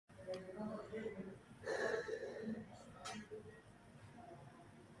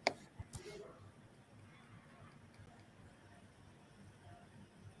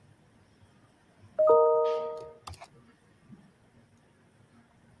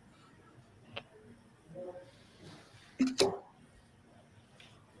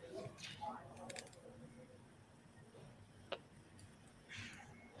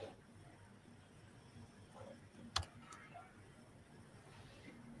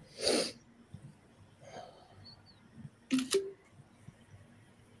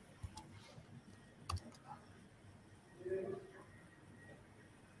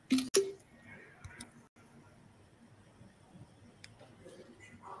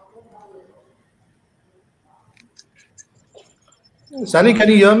Sally, can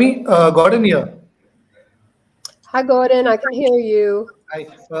you hear me? Gordon here. Hi, Gordon. I can hear you.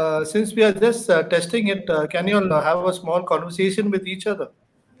 Hi. Since we are just testing it, can you all have a small conversation with each other?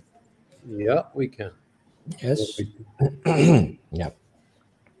 Yeah, we can. Yes. Yeah.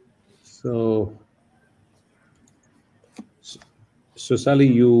 So, so Sally,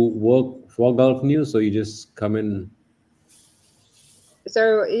 you work for Gulf News, so you just come in.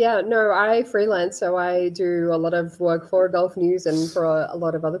 So, yeah, no, I freelance, so I do a lot of work for Gulf News and for a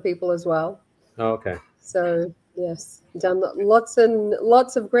lot of other people as well. Oh, okay. So, yes, done lots and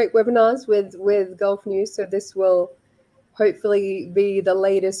lots of great webinars with Gulf News. So this will hopefully be the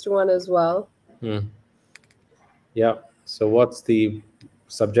latest one as well. Yeah. So, what's the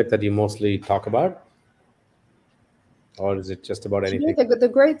subject that you mostly talk about? Or is it just about anything? Yeah, the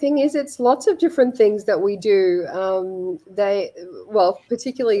great thing is it's lots of different things that we do.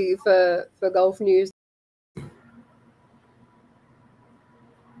 Particularly for Gulf News.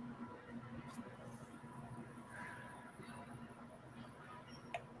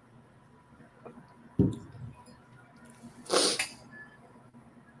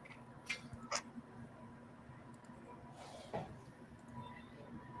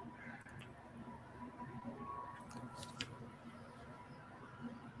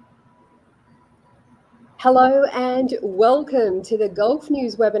 Hello and welcome to the Gulf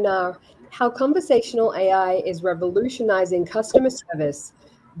News webinar, How Conversational AI is Revolutionizing Customer Service,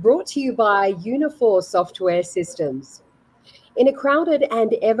 brought to you by Unifor Software Systems. In a crowded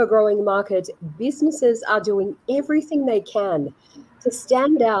and ever-growing market, businesses are doing everything they can to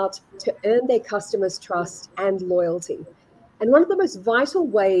stand out, to earn their customers' trust and loyalty. And one of the most vital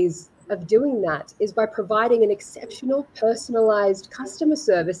ways of doing that is by providing an exceptional, personalized customer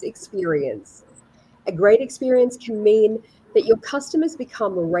service experience. A great experience can mean that your customers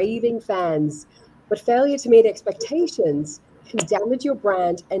become raving fans, but failure to meet expectations can damage your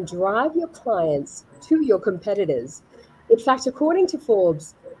brand and drive your clients to your competitors. In fact, according to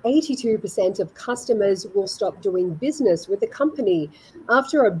Forbes, 82% of customers will stop doing business with the company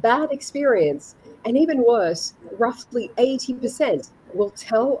after a bad experience. And even worse, roughly 80% will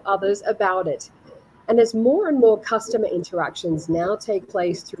tell others about it. And as more and more customer interactions now take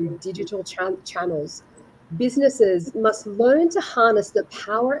place through digital channels, businesses must learn to harness the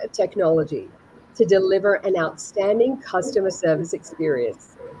power of technology to deliver an outstanding customer service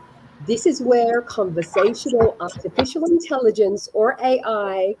experience. This is where conversational artificial intelligence, or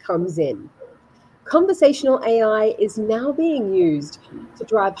AI, comes in. Conversational AI is now being used to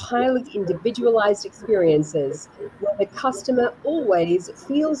drive highly individualized experiences where the customer always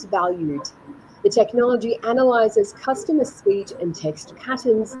feels valued. The technology analyzes customer speech and text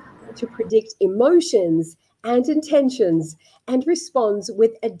patterns to predict emotions and intentions and responds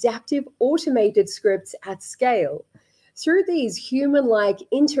with adaptive automated scripts at scale. Through these human-like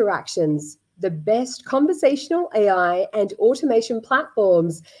interactions, the best conversational AI and automation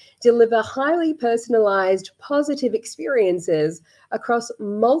platforms deliver highly personalized, positive experiences across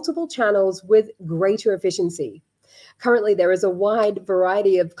multiple channels with greater efficiency. Currently, there is a wide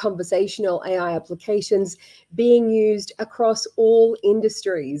variety of conversational AI applications being used across all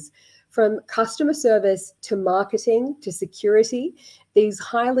industries. From customer service to marketing to security, these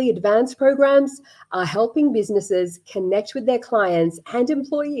highly advanced programs are helping businesses connect with their clients and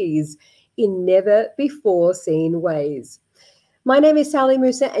employees in never-before-seen ways. My name is Sally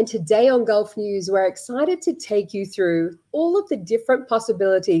Musa, and today on Gulf News, we're excited to take you through all of the different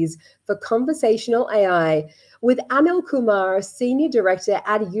possibilities for conversational AI with Anil Kumar, Senior Director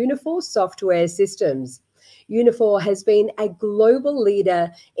at Unifor Software Systems. Unifor has been a global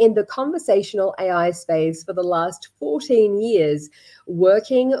leader in the conversational AI space for the last 14 years,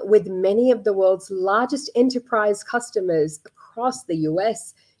 working with many of the world's largest enterprise customers across the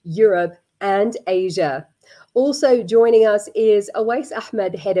US, Europe, and Asia. Also joining us is Awais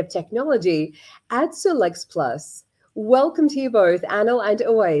Ahmed, Head of Technology at Solex Plus. Welcome to you both, Anil and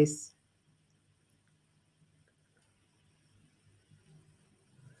Awais.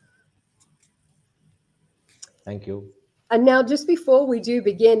 Thank you. And now, just before we do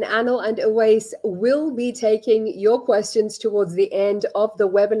begin, Anil and Awais will be taking your questions towards the end of the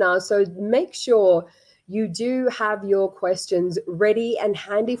webinar. So make sure you do have your questions ready and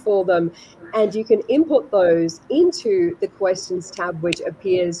handy for them, and you can input those into the questions tab, which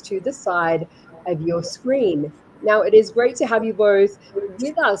appears to the side of your screen. Now, it is great to have you both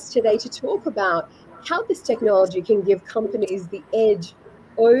with us today to talk about how this technology can give companies the edge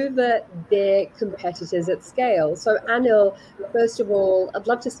over their competitors at scale. So Anil, first of all, I'd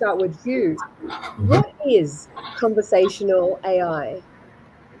love to start with you. What is conversational AI?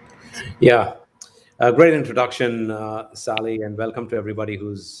 Yeah. Great introduction, Sally, and welcome to everybody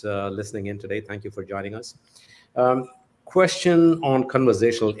who's listening in today. Thank you for joining us. Question on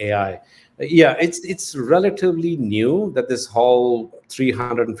conversational AI. Yeah, it's relatively new that this whole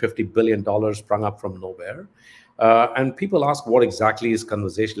 $350 billion sprung up from nowhere. And people ask, what exactly is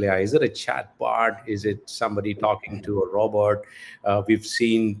conversational AI? Is it a chat bot? Is it somebody talking to a robot? We've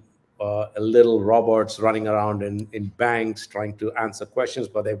seen little robots running around in banks trying to answer questions,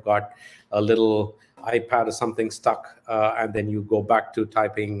 but they've got a little iPad or something stuck, and then you go back to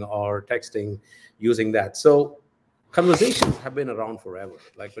typing or texting using that. So conversations have been around forever.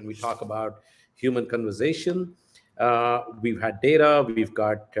 Like when we talk about human conversation, we've had data, we've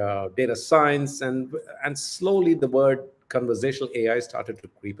got data science, and slowly the word conversational AI started to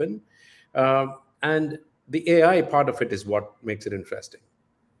creep in. And the AI part of it is what makes it interesting.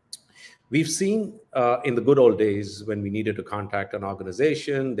 We've seen in the good old days when we needed to contact an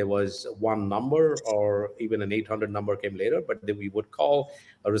organization, there was one number or even an 800 number came later, but then we would call,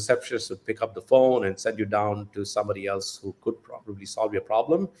 a receptionist would pick up the phone and send you down to somebody else who could probably solve your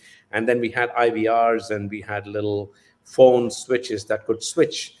problem. And then we had IVRs and we had little phone switches that could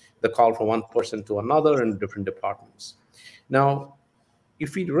switch the call from one person to another in different departments. Now,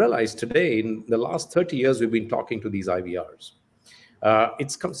 if we realize today, in the last 30 years, we've been talking to these IVRs.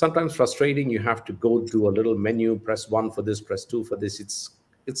 It's sometimes frustrating. You have to go to a little menu, press 1 for this, press 2 for this. It's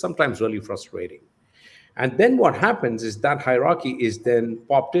sometimes really frustrating. And then what happens is that hierarchy is then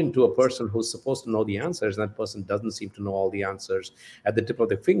popped into a person who's supposed to know the answers, and that person doesn't seem to know all the answers at the tip of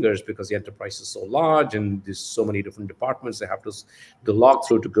their fingers because the enterprise is so large and there's so many different departments they have to log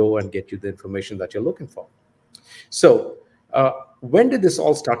through to go and get you the information that you're looking for. So when did this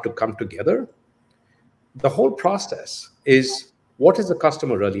all start to come together? The whole process is, what is the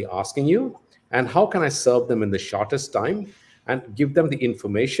customer really asking you? And how can I serve them in the shortest time and give them the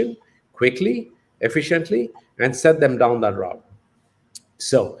information quickly, efficiently, and set them down that route?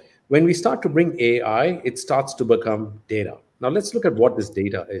 So when we start to bring AI, it starts to become data. Now let's look at what this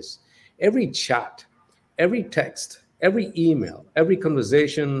data is. Every chat, every text, every email, every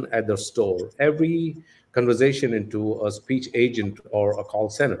conversation at the store, every conversation into a speech agent or a call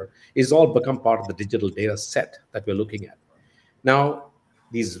center is all become part of the digital data set that we're looking at. Now,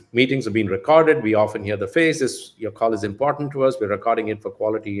 these meetings are being recorded. We often hear the phrase, your call is important to us. We're recording it for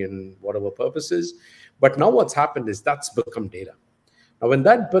quality and whatever purposes. But now what's happened is that's become data. Now, when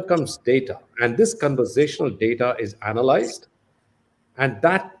that becomes data, and this conversational data is analyzed, and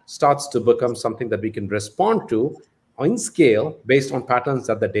that starts to become something that we can respond to in scale based on patterns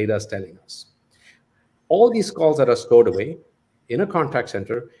that the data is telling us. All these calls that are stored away in a contact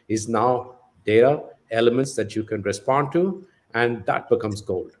center is now data elements that you can respond to, and that becomes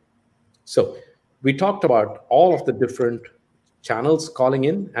gold. So we talked about all of the different channels calling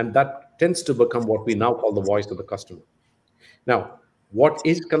in, and that tends to become what we now call the voice of the customer. Now, what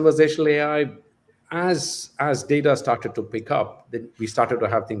is conversational AI? As data started to pick up, then we started to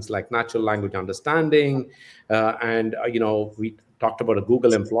have things like natural language understanding, and we talked about a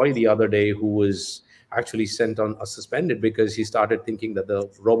Google employee the other day who was actually sent on a suspended because he started thinking that the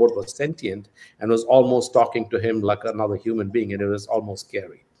robot was sentient and was almost talking to him like another human being, and it was almost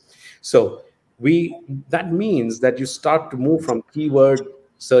scary. So that means that you start to move from keyword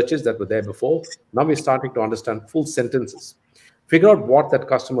searches that were there before. Now we're starting to understand full sentences, figure out what that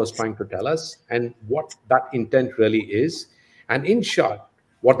customer is trying to tell us and what that intent really is. And in short,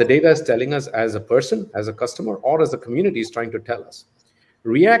 what the data is telling us as a person, as a customer, or as a community is trying to tell us.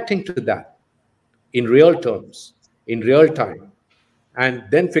 Reacting to that in real terms, in real time, and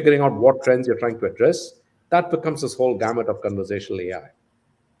then figuring out what trends you're trying to address, that becomes this whole gamut of conversational AI.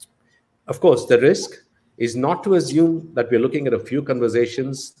 Of course, the risk is not to assume that we're looking at a few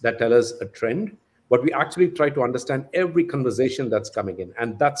conversations that tell us a trend, but we actually try to understand every conversation that's coming in.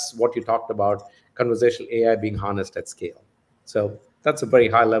 And that's what you talked about, conversational AI being harnessed at scale. So that's a very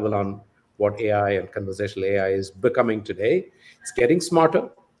high level on what AI and conversational AI is becoming today. It's getting smarter.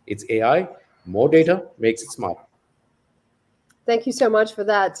 It's AI. More data makes it smarter. Thank you so much for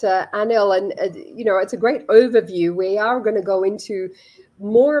that, Anil. And, it's a great overview. We are going to go into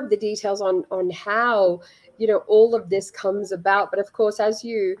more of the details on how, all of this comes about. But of course, as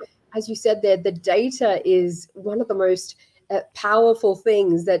you said there, the data is one of the most powerful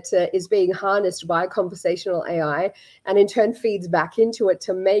things that is being harnessed by conversational AI, and in turn feeds back into it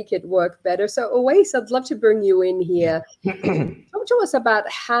to make it work better. So Awais, I'd love to bring you in here. Talk to us about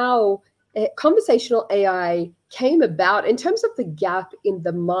how conversational AI came about in terms of the gap in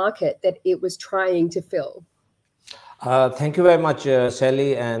the market that it was trying to fill. Thank you very much,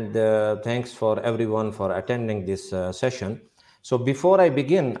 Sally, and thanks for everyone for attending this session. So before I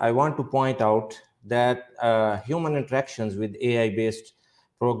begin, I want to point out that human interactions with AI-based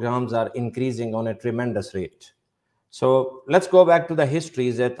programs are increasing on a tremendous rate. So let's go back to the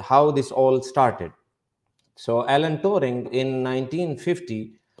histories at how this all started. So Alan Turing in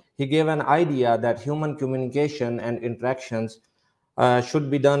 1950, he gave an idea that human communication and interactions should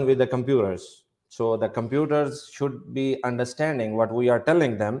be done with the computers. So the computers should be understanding what we are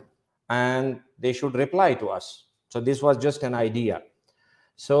telling them, and they should reply to us. So this was just an idea.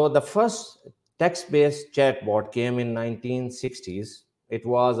 So the first text-based chatbot came in 1960s. It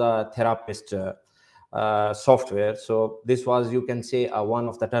was a therapist software. So this was, you can say, one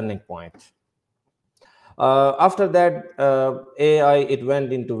of the turning points. After that, AI, it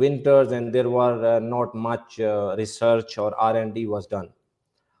went into winters, and there were not much research or R&D was done.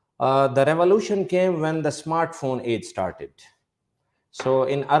 The revolution came when the smartphone age started. So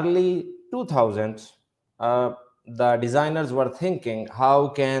in early 2000s, the designers were thinking, how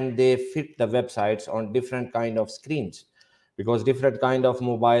can they fit the websites on different kind of screens? Because different kind of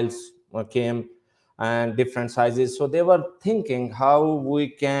mobiles came and different sizes. So they were thinking how we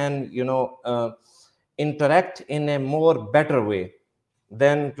can, interact in a more better way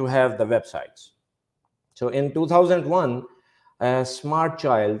than to have the websites. So in 2001, Smart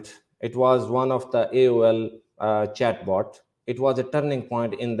Child, it was one of the AOL chatbot. It was a turning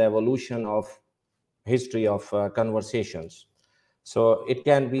point in the evolution of history of conversations. So it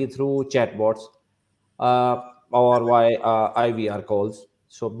can be through chatbots or by IVR calls.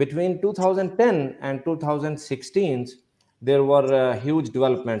 So between 2010 and 2016, there were huge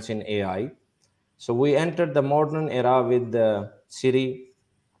developments in AI. So we entered the modern era with Siri,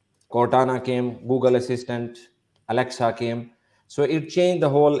 Cortana came, Google Assistant, Alexa came. So it changed the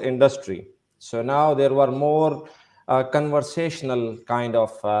whole industry. So now there were more conversational kind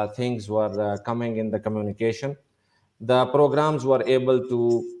of things were coming in the communication. The programs were able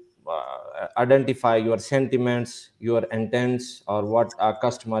to identify your sentiments, your intents, or what a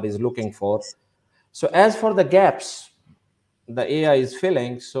customer is looking for. So as for the gaps the AI is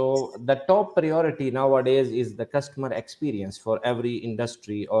filling, so the top priority nowadays is the customer experience for every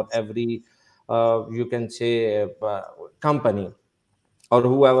industry or every, you can say, company or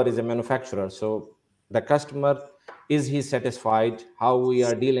whoever is a manufacturer. So the customer, is he satisfied? How we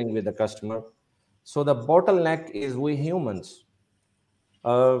are dealing with the customer? So the bottleneck is we humans.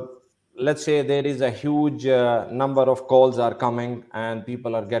 Let's say there is a huge number of calls are coming and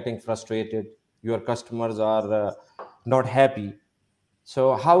people are getting frustrated. Your customers are not happy.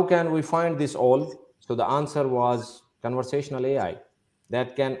 So how can we find this all? So the answer was conversational AI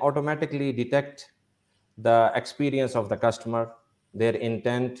that can automatically detect the experience of the customer, their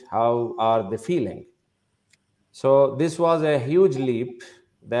intent, how are they feeling. So this was a huge leap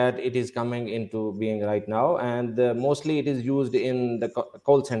that it is coming into being right now, and mostly it is used in the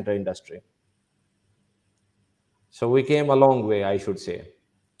call center industry. So we came a long way, I should say.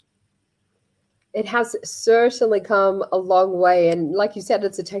 It has certainly come a long way. And like you said,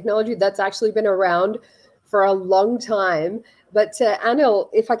 it's a technology that's actually been around for a long time. But Anil,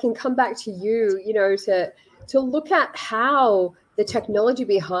 if I can come back to you, to look at how the technology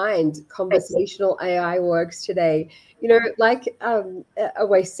behind conversational AI works today, like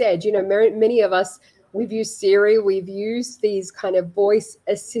Awais said, many of us, we've used Siri, we've used these kind of voice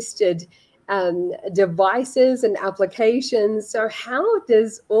assisted devices and applications. So how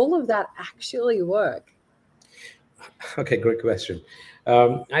does all of that actually work? Okay, great question.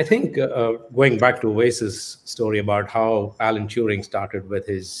 I think going back to Oasis' story about how Alan Turing started with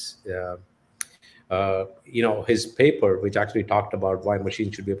his, his paper, which actually talked about why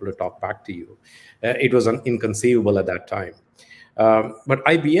machines should be able to talk back to you. It was inconceivable at that time. But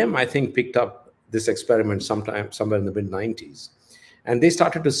IBM, I think, picked up this experiment somewhere in the mid-90s. And they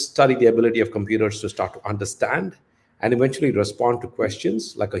started to study the ability of computers to start to understand and eventually respond to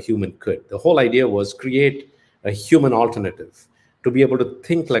questions like a human could. The whole idea was create a human alternative to be able to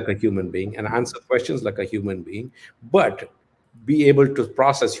think like a human being and answer questions like a human being, but be able to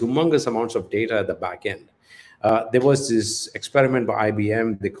process humongous amounts of data at the back end. There was this experiment by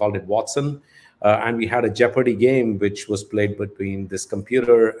IBM, they called it Watson, and we had a Jeopardy game which was played between this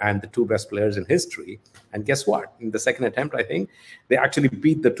computer and the two best players in history. And guess what? In the second attempt, I think, they actually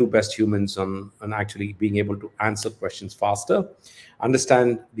beat the two best humans on actually being able to answer questions faster,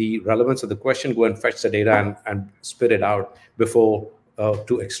 understand the relevance of the question, go and fetch the data and spit it out before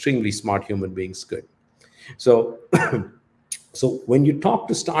two extremely smart human beings could. So, so when you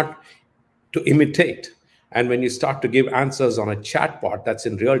start to imitate, and when you start to give answers on a chatbot that's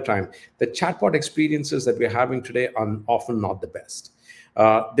in real time, the chatbot experiences that we're having today are often not the best.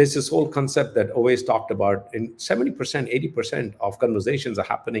 There's this whole concept that Awais talked about. In 70%, 80% of conversations are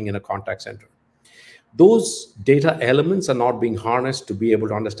happening in a contact center. those data elements are not being harnessed to be able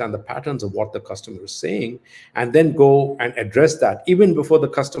to understand the patterns of what the customer is saying, and then go and address that even before the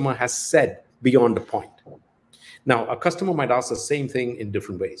customer has said beyond the point. Now, a customer might ask the same thing in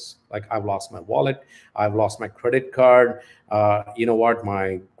different ways. Like, I've lost my wallet, I've lost my credit card, you know what,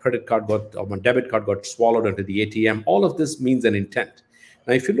 my credit card or my debit card got swallowed into the ATM. All of this means an intent.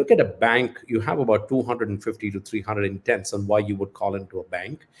 Now, if you look at a bank, you have about 250 to 300 intents on why you would call into a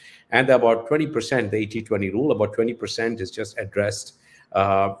bank. And about 20%, the 80-20 rule, about 20% is just addressed,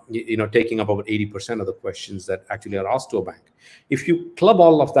 taking up about 80% of the questions that actually are asked to a bank. If you club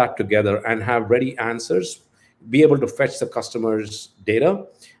all of that together and have ready answers, be able to fetch the customer's data,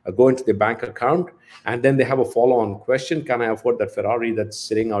 go into the bank account, and then they have a follow-on question: can I afford that Ferrari that's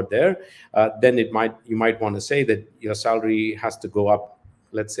sitting out there? Then you might want to say that your salary has to go up,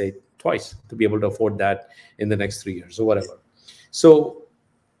 let's say, twice to be able to afford that in the next 3 years or whatever. So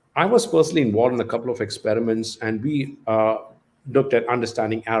I was personally involved in a couple of experiments, and we looked at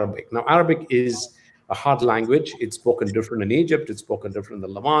understanding Arabic. Now, Arabic is a hard language. It's spoken different in Egypt. It's spoken different in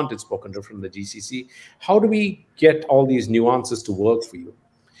the Levant. It's spoken different in the GCC. How do we get all these nuances to work for you?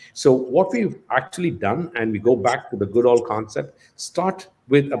 So what we've actually done, and we go back to the good old concept, start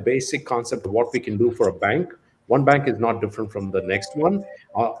with a basic concept of what we can do for a bank. One bank is not different from the next one,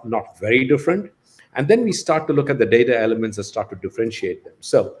 not very different. And then we start to look at the data elements and start to differentiate them.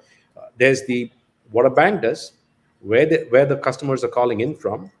 So there's what a bank does, where the customers are calling in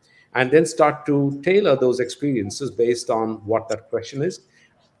from, and then start to tailor those experiences based on what that question is,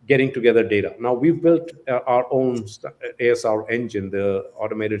 getting together data. Now, we've built our own ASR engine, the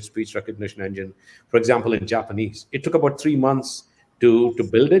automated speech recognition engine, for example, in Japanese. It took about 3 months to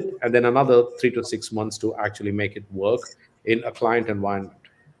build it, and then another 3 to 6 months to actually make it work in a client environment.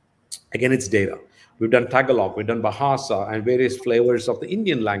 Again, it's data. We've done Tagalog, we've done Bahasa, and various flavors of the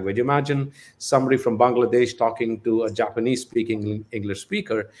Indian language. Imagine somebody from Bangladesh talking to a Japanese-speaking English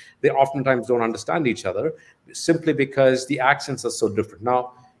speaker. They oftentimes don't understand each other simply because the accents are so different.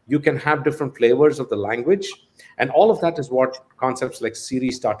 Now, you can have different flavors of the language, and all of that is what concepts like Siri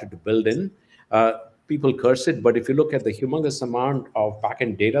started to build in. People curse it, but if you look at the humongous amount of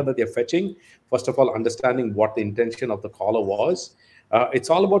backend data that they're fetching, first of all, understanding what the intention of the caller was, it's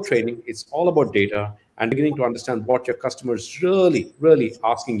all about training, it's all about data, and beginning to understand what your customer is really, really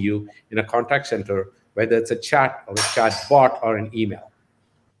asking you in a contact center, whether it's a chat or a chat bot or an email.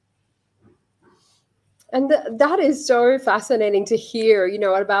 And that is so fascinating to hear,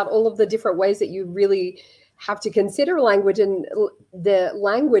 about all of the different ways that you really have to consider language, and the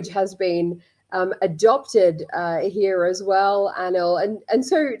language has been adopted here as well, Anil. And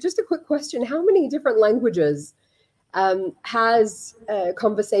so just a quick question, how many different languages has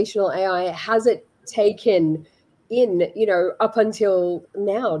conversational AI, has it taken in, up until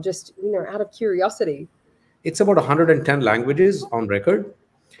now, just, out of curiosity? It's about 110 languages on record.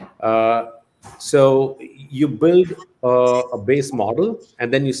 So you build a base model,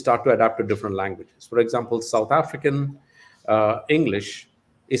 and then you start to adapt to different languages. For example, South African English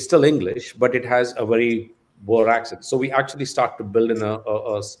is still English, but it has a very Boer accent. So we actually start to build in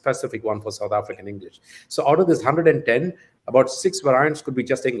a specific one for South African English. So out of this 110, about 6 variants could be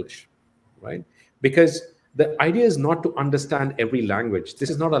just English, right? Because the idea is not to understand every language. This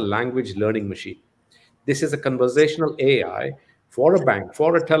is not a language learning machine. This is a conversational AI for a bank,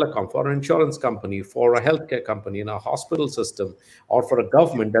 for a telecom, for an insurance company, for a healthcare company, in a hospital system, or for a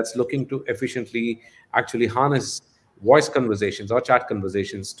government that's looking to efficiently actually harness voice conversations or chat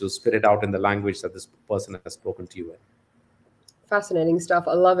conversations to spit it out in the language that this person has spoken to you in. Fascinating stuff.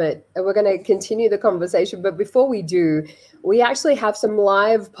 I love it. And we're going to continue the conversation. But before we do, we actually have some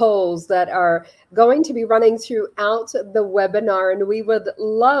live polls that are going to be running throughout the webinar. And we would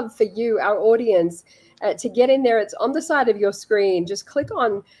love for you, our audience, to get in there. It's on the side of your screen. Just click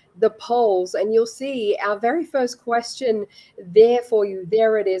on the polls and you'll see our very first question there for you.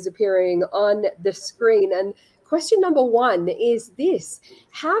 There it is appearing on the screen. And question number 1 is this: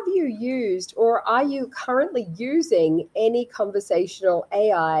 have you used or are you currently using any conversational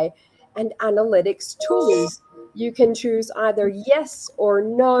AI and analytics tools? You can choose either yes or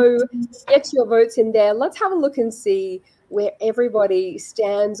no. Get your votes in there. Let's have a look and see where everybody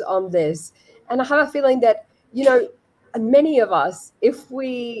stands on this. And I have a feeling that, many of us, if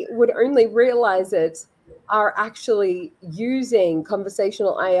we would only realize it, are actually using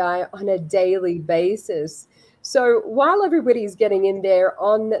conversational AI on a daily basis. So while everybody's getting in there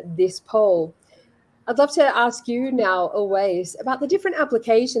on this poll, I'd love to ask you now, Awais, about the different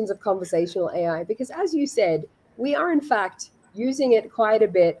applications of conversational AI, because as you said, we are in fact using it quite a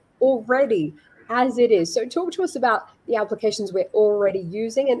bit already as it is. So talk to us about the applications we're already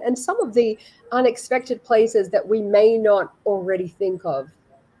using and some of the unexpected places that we may not already think of.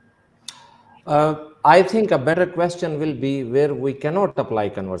 I think a better question will be where we cannot apply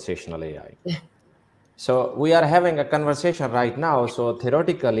conversational AI. So we are having a conversation right now. So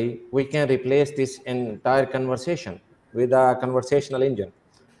theoretically, we can replace this entire conversation with a conversational engine.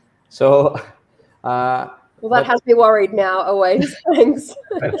 So, well, that has me worried now, always. Thanks.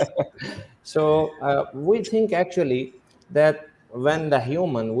 So we think actually that when the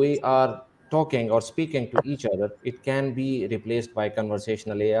human, we are talking or speaking to each other, it can be replaced by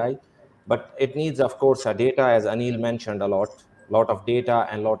conversational AI, but it needs, of course, a data, as Anil mentioned, a lot of data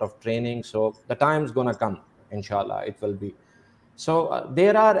and a lot of training. So the time's gonna come, inshallah, it will be. So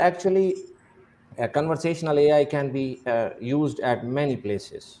there are actually conversational AI can be used at many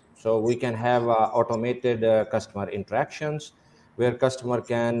places. So we can have automated customer interactions where customer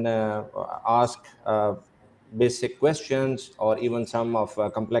can ask basic questions or even some of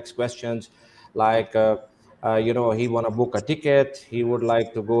complex questions like he want to book a ticket, he would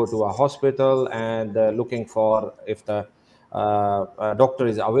like to go to a hospital and looking for if the doctor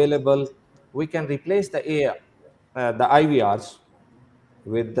is available. We can replace the AI, the IVRs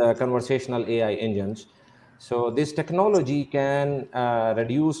with the conversational AI engines. So this technology can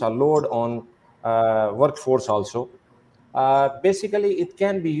reduce a load on workforce also. Basically, it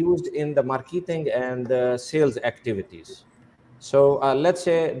can be used in the marketing and sales activities. So let's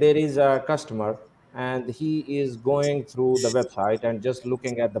say there is a customer and he is going through the website and just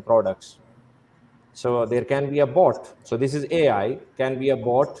looking at the products. So there can be a bot. So this is AI, can be a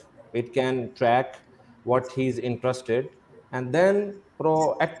bot. It can track what he's interested. And then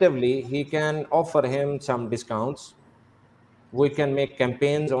proactively, he can offer him some discounts. We can make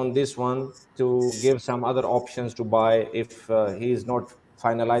campaigns on this one to give some other options to buy if he is not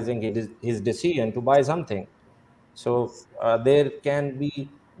finalizing his decision to buy something. So there can be,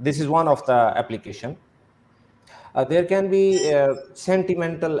 this is one of the application. There can be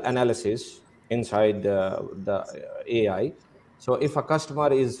sentimental analysis inside the AI. So if a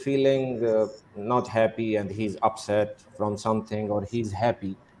customer is feeling not happy and he's upset from something or he's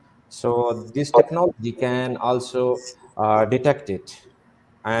happy, so this technology can also detect it.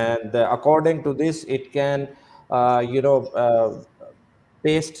 And according to this, it can,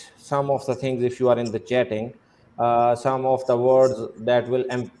 paste some of the things if you are in the chatting, some of the words that will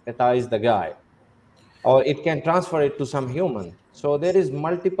empathize the guy, or it can transfer it to some human. So there is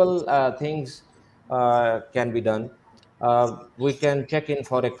multiple things can be done. We can check in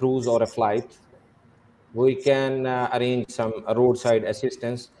for a cruise or a flight. We can arrange some roadside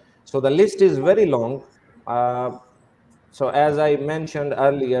assistance. So the list is very long. So as I mentioned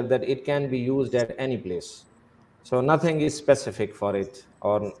earlier, that it can be used at any place. So nothing is specific for it,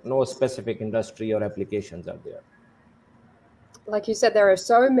 or no specific industry or applications are there. Like you said, there are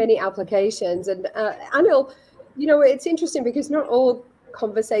so many applications. And Anil, it's interesting because not all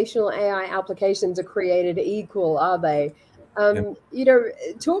conversational AI applications are created equal, are they?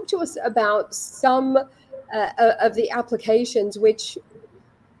 Talk to us about some of the applications which,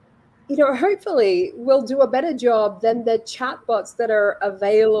 hopefully will do a better job than the chatbots that are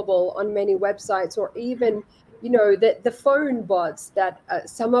available on many websites, or even, the phone bots that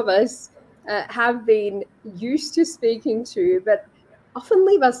some of us have been used to speaking to, but often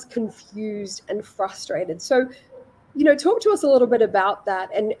leave us confused and frustrated. So, talk to us a little bit about that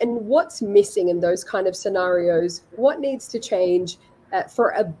and what's missing in those kind of scenarios. What needs to change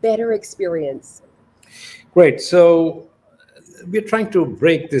for a better experience? Great. So we're trying to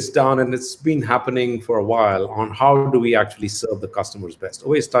break this down, and it's been happening for a while, on how do we actually serve the customers best.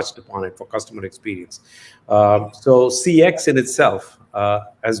 Always touched upon it for customer experience. So CX in itself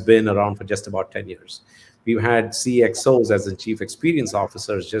has been around for just about 10 years. We've had CXOs, as in chief experience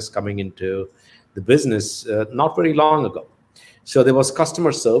officers, just coming into the business not very long ago. So there was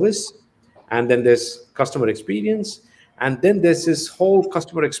customer service, and then there's customer experience, and then there's this whole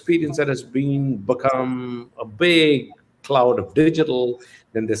customer experience that has become a big cloud of digital.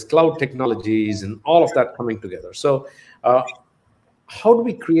 Then there's cloud technologies and all of that coming together. So how do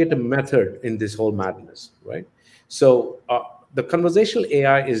we create a method in this whole madness, right? So the conversational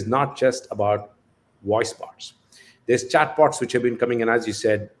AI is not just about voice bots. There's chatbots which have been coming, and as you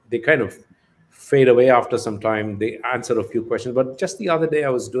said, they kind of fade away after some time. They answer a few questions. But just the other day, I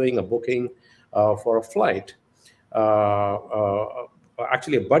was doing a booking for a flight,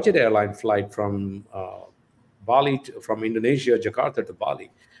 actually a budget airline flight from from Indonesia, Jakarta to Bali.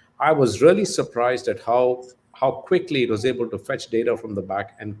 I was really surprised at how quickly it was able to fetch data from the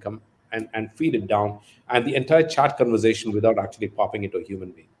back and come and feed it down, and the entire chat conversation without actually popping into a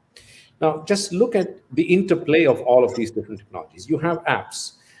human being. Now, just look at the interplay of all of these different technologies. You have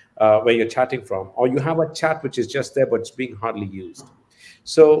apps where you're chatting from, or you have a chat which is just there, but it's being hardly used.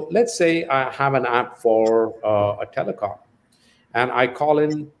 So let's say I have an app for a telecom, and I call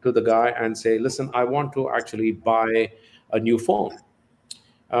in to the guy and say, listen, I want to actually buy a new phone.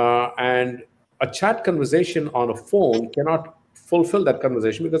 And a chat conversation on a phone cannot fulfill that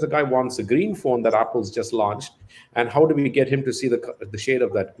conversation because the guy wants a green phone that Apple's just launched. And how do we get him to see the shade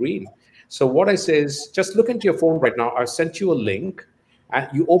of that green? So what I say is, just look into your phone right now. I've sent you a link, and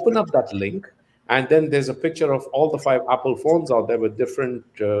you open up that link, and then there's a picture of all the 5 Apple phones out there with different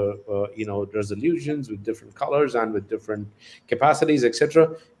resolutions, with different colors, and with different capacities,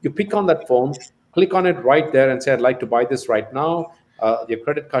 etc. You pick on that phone, click on it right there, and say, I'd like to buy this right now. Your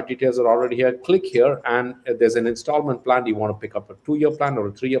credit card details are already here. Click here, and there's an installment plan. You want to pick up a 2-year plan or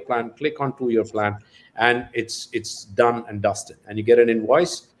a 3-year plan? Click on 2-year plan, and it's done and dusted. And you get an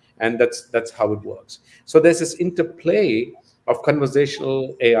invoice, and that's how it works. So there's this interplay of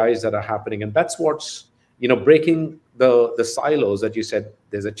conversational AIs that are happening, and that's what's breaking the silos that you said.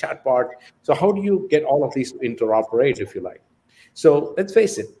 There's a chatbot. So how do you get all of these to interoperate, if you like? So let's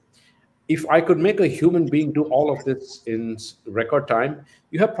face it. If I could make a human being do all of this in record time,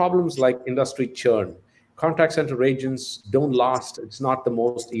 you have problems like industry churn. Contact center agents don't last. It's not the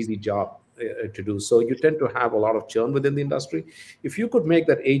most easy job to do. So you tend to have a lot of churn within the industry. If you could make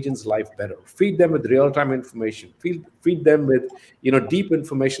that agent's life better, feed them with real-time information, feed them with deep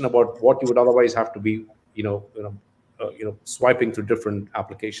information about what you would otherwise have to be swiping through different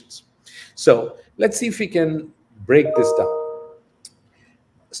applications. So let's see if we can break this down.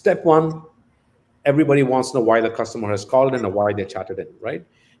 Step 1, everybody wants to know why the customer has called in or why they chatted in, right?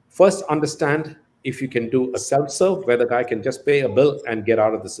 First, understand if you can do a self-serve where the guy can just pay a bill and get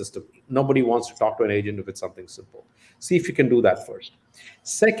out of the system. Nobody wants to talk to an agent if it's something simple. See if you can do that first.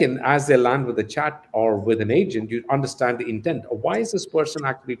 Second, as they land with a chat or with an agent, you understand the intent of why is this person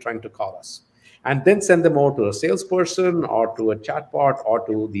actually trying to call us? And then send them over to a salesperson or to a chatbot or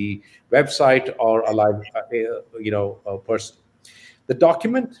to the website or a live person. The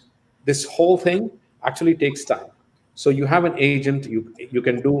document, this whole thing actually takes time. So you have an agent, you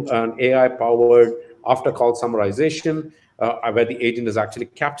can do an AI-powered after-call summarization where the agent is actually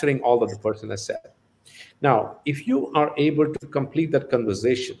capturing all that the person has said. Now, if you are able to complete that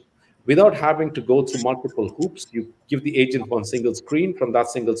conversation without having to go through multiple hoops, you give the agent one single screen. From that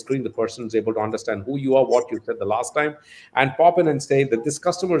single screen, the person is able to understand who you are, what you said the last time, and pop in and say that this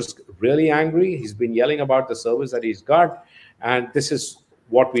customer is really angry. He's been yelling about the service that he's got, and this is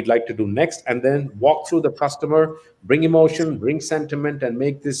what we'd like to do next. And then walk through the customer, bring emotion, bring sentiment, and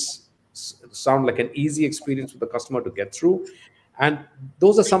make this sound like an easy experience for the customer to get through. And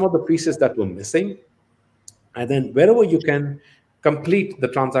those are some of the pieces that were missing. And then wherever you can complete the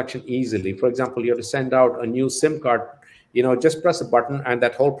transaction easily, for example, you have to send out a new SIM card, just press a button and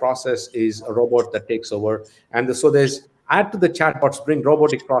that whole process is a robot that takes over. And so there's add to the chatbots, bring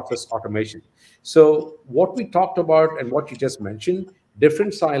robotic process automation. So what we talked about and what you just mentioned,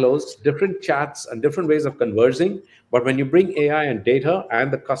 different silos, different chats, and different ways of conversing. But when you bring AI and data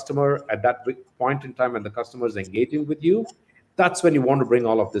and the customer at that point in time and the customer is engaging with you, that's when you want to bring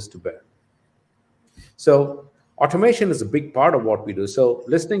all of this to bear. So automation is a big part of what we do. So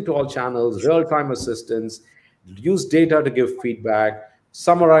listening to all channels, real-time assistance, use data to give feedback,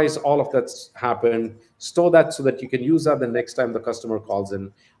 summarize all of that's happened, store that so that you can use that the next time the customer calls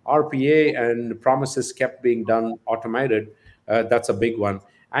in. RPA and promises kept being done automated. That's a big one.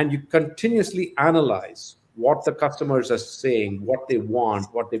 And you continuously analyze what the customers are saying, what they want,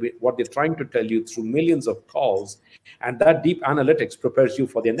 what they're trying to tell you through millions of calls. And that deep analytics prepares you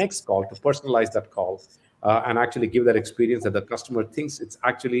for their next call to personalize that call and actually give that experience that the customer thinks it's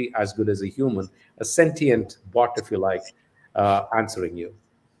actually as good as a human, a sentient bot, if you like, answering you.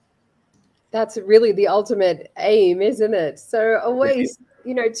 That's really the ultimate aim, isn't it? So always,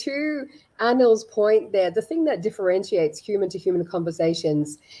 to Anil's point there, the thing that differentiates human-to-human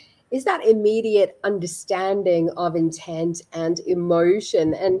conversations is that immediate understanding of intent and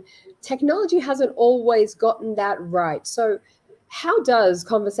emotion. And technology hasn't always gotten that right. So how does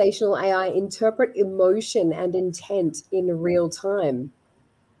conversational AI interpret emotion and intent in real time?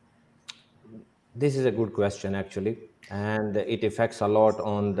 This is a good question, actually, and it affects a lot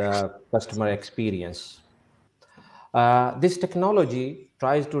on the customer experience. This technology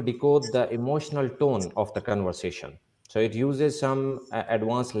tries to decode the emotional tone of the conversation. So it uses some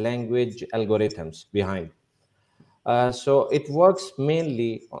advanced language algorithms behind. So it works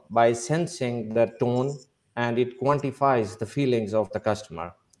mainly by sensing the tone, and it quantifies the feelings of the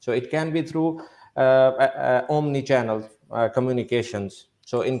customer. So it can be through omni-channel communications.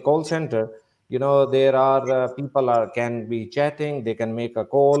 So in call center, there are people can be chatting, they can make a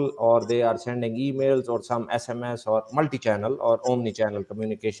call, or they are sending emails or some SMS, or multi-channel or omni-channel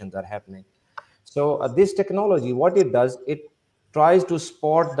communications are happening. So this technology, what it does, it tries to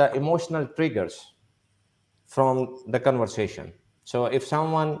spot the emotional triggers from the conversation. So if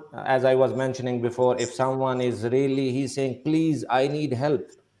someone, as I was mentioning before, if someone is really, he's saying, please, I need help.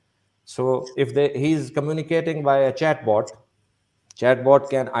 So if he's communicating by a chatbot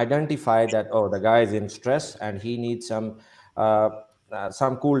can identify that, oh, the guy is in stress and he needs some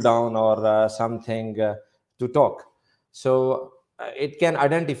cool down or something to talk. So it can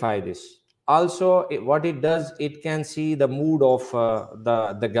identify this. Also, what it does, it can see the mood of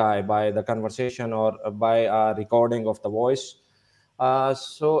the guy by the conversation or by a recording of the voice.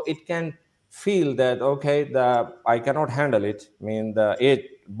 So it can feel that, okay, I cannot handle it. I mean, the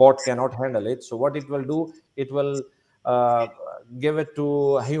bot cannot handle it. So what it will do, it will give it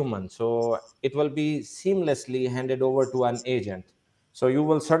to a human. So it will be seamlessly handed over to an agent. So you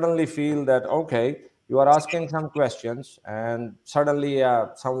will suddenly feel that, okay, you are asking some questions, and suddenly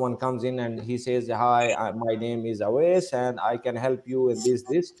someone comes in and he says, hi, my name is Awais and I can help you in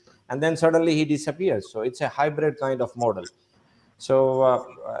this, and then suddenly he disappears. So it's a hybrid kind of model. So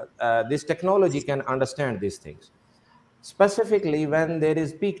this technology can understand these things, specifically when there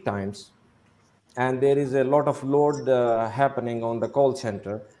is peak times and there is a lot of load happening on the call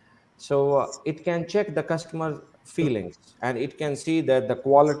center. So it can check the customer feelings, and it can see that the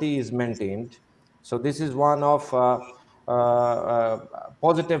quality is maintained. So this is one of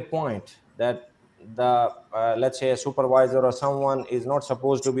positive point, that the let's say a supervisor or someone is not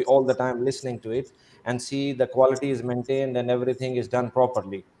supposed to be all the time listening to it, and see the quality is maintained and everything is done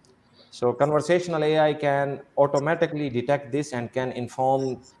properly. So conversational AI can automatically detect this and can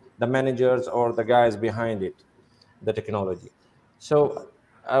inform the managers or the guys behind it, the technology. So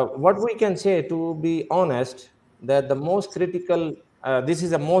what we can say, to be honest, that the most critical, this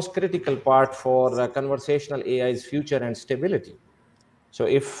is the most critical part for conversational AI's future and stability. So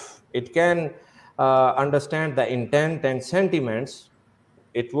if it can understand the intent and sentiments,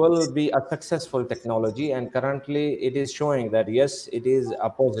 it will be a successful technology. And currently it is showing that, yes, it is a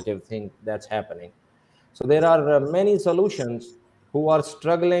positive thing that's happening. So there are many solutions who are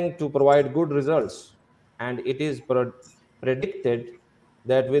struggling to provide good results. And it is predicted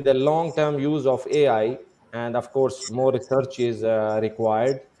that with the long-term use of AI, and of course more research is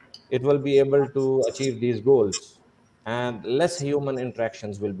required, it will be able to achieve these goals. And less human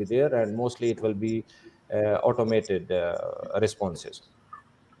interactions will be there, and mostly it will be automated responses.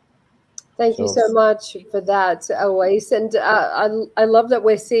 Thank you so much for that, Awais. And I love that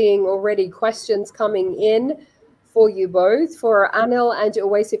we're seeing already questions coming in for you both. For Anil and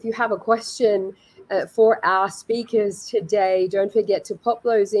Awais, if you have a question for our speakers today, don't forget to pop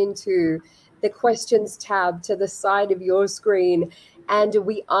those into the questions tab to the side of your screen. And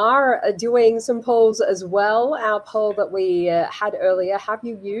we are doing some polls as well. Our poll that we had earlier, have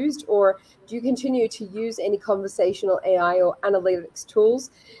you used or do you continue to use any conversational AI or analytics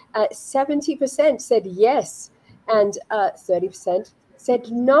tools? 70% said yes, and 30%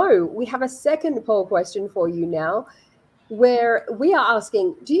 said no. We have a second poll question for you now, where we are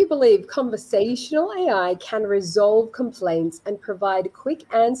asking, do you believe conversational AI can resolve complaints and provide quick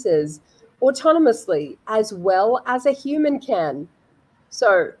answers autonomously as well as a human can?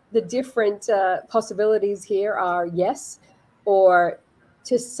 So the different possibilities here are yes, or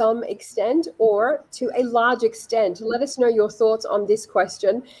to some extent, or to a large extent. Let us know your thoughts on this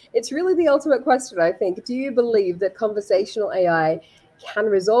question. It's really the ultimate question, I think. Do you believe that conversational AI can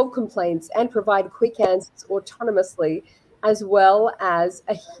resolve complaints and provide quick answers autonomously as well as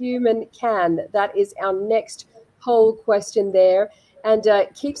a human can? That is our next poll question there. And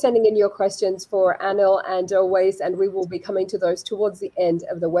keep sending in your questions for Anil and Awais, and we will be coming to those towards the end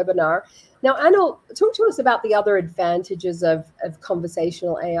of the webinar. Now, Anil, talk to us about the other advantages of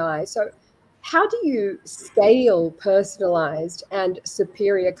conversational AI. So how do you scale personalized and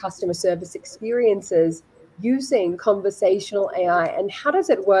superior customer service experiences using conversational AI? And how does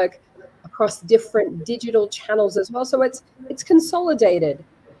it work across different digital channels as well? So it's consolidated.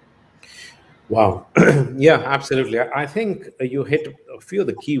 Wow. Yeah, absolutely. I think you hit a few of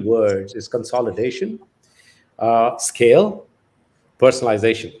the key words is consolidation, scale,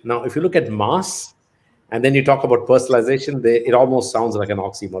 personalization. Now, if you look at mass and then you talk about personalization, it almost sounds like an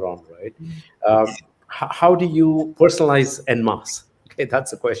oxymoron, right? How do you personalize en masse? Okay,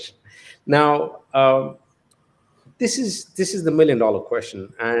 that's the question. Now, this is the $1 million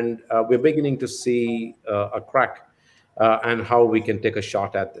question, and we're beginning to see a crack and how we can take a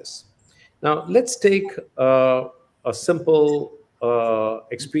shot at this. Now, let's take a simple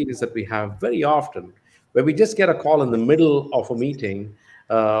experience that we have very often, where we just get a call in the middle of a meeting,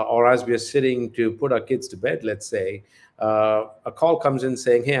 or as we are sitting to put our kids to bed, let's say, a call comes in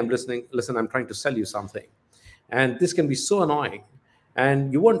saying, hey, I'm listening. Listen, I'm trying to sell you something. And this can be so annoying.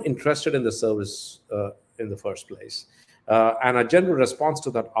 And you weren't interested in the service in the first place. And a general response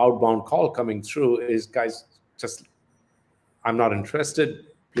to that outbound call coming through is, guys, just, I'm not interested.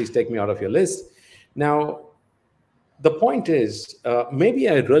 Please take me out of your list. Now, the point is, maybe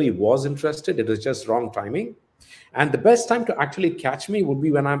I really was interested. It was just wrong timing. And the best time to actually catch me would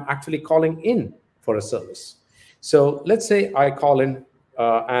be when I'm actually calling in for a service. So let's say I call in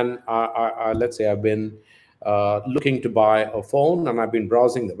and let's say I've been looking to buy a phone, and I've been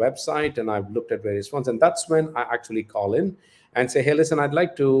browsing the website, and I've looked at various phones. And that's when I actually call in and say, hey, listen, I'd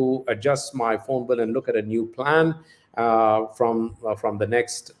like to adjust my phone bill and look at a new plan from the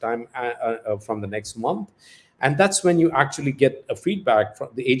next time, from the next month. And that's when you actually get a feedback from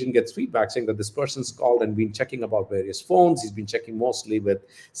the agent, gets feedback saying that this person's called and been checking about various phones. He's been checking mostly with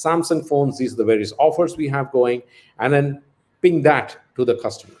Samsung phones. These are the various offers we have going, and then ping that to the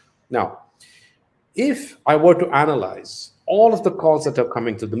customer. Now, if I were to analyze all of the calls that are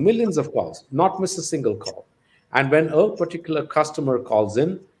coming to the millions of calls, not miss a single call, and when a particular customer calls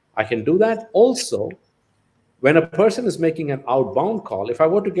in, I can do that. Also, when a person is making an outbound call, if I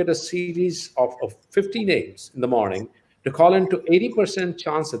were to get a series of 50 names in the morning to call into 80%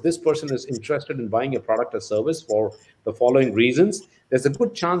 chance that this person is interested in buying a product or service for the following reasons, there's a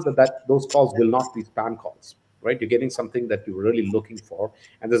good chance that those calls will not be spam calls, right? You're getting something that you're really looking for,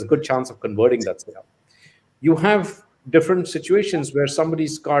 and there's a good chance of converting that sale. You have different situations where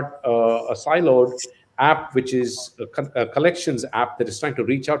somebody's got a siloed app, which is a collections app that is trying to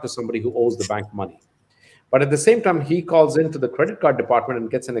reach out to somebody who owes the bank money. But at the same time, he calls into the credit card department and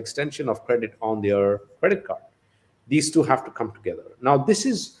gets an extension of credit on their credit card. These two have to come together. Now, this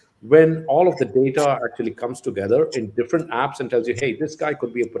is when all of the data actually comes together in different apps and tells you, hey, this guy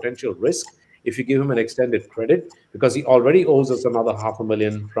could be a potential risk if you give him an extended credit, because he already owes us another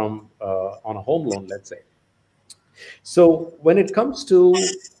 $500,000 from on a home loan, let's say. So when it comes to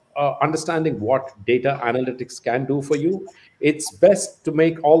understanding what data analytics can do for you, it's best to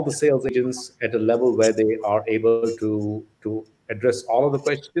make all the sales agents at a level where they are able to address all of the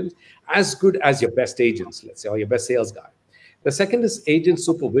questions as good as your best agents, let's say, or your best sales guy. The second is agent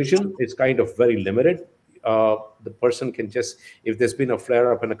supervision. It's kind of very limited. The person can just, if there's been a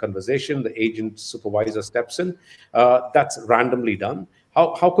flare up in a conversation, the agent supervisor steps in. That's randomly done.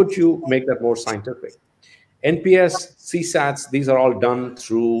 How could you make that more scientific? NPS, CSATs, these are all done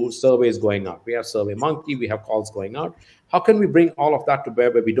through surveys going out. We have SurveyMonkey, we have calls going out. How can we bring all of that to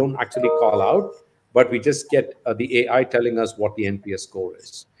bear where we don't actually call out, but we just get the AI telling us what the NPS score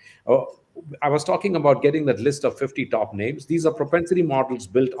is? I was talking about getting that list of 50 top names. These are propensity models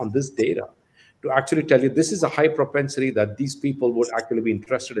built on this data to actually tell you this is a high propensity that these people would actually be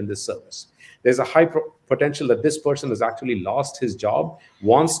interested in this service. There's a high potential that this person has actually lost his job,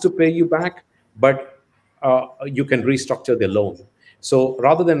 wants to pay you back, but you can restructure their loan. So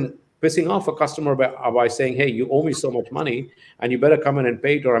rather than pissing off a customer by saying, hey, you owe me so much money and you better come in and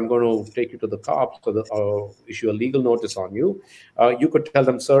pay it, or I'm going to take you to the cops or issue a legal notice on you, you could tell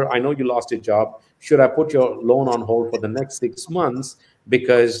them, sir, I know you lost your job. Should I put your loan on hold for the next 6 months?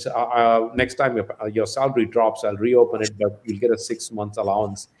 Because next time your salary drops, I'll reopen it, but you'll get a 6 month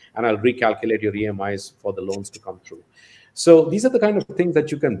allowance and I'll recalculate your EMIs for the loans to come through. So these are the kind of things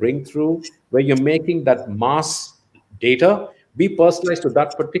that you can bring through where you're making that mass data be personalized to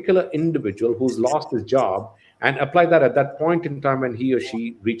that particular individual who's lost his job, and apply that at that point in time when he or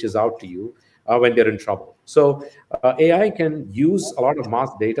she reaches out to you when they're in trouble. So AI can use a lot of mass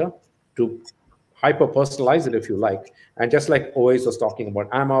data to hyper personalize it, if you like. And just like Oais was talking about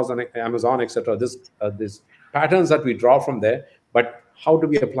Amazon, etc., this patterns that we draw from there, but how do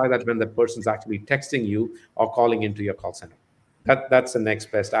we apply that when the person's actually texting you or calling into your call center? That's the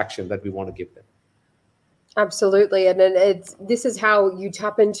next best action that we want to give them. Absolutely. And this is how you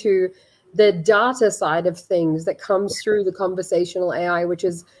tap into the data side of things that comes through the conversational AI, which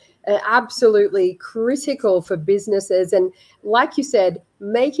is absolutely critical for businesses. And like you said,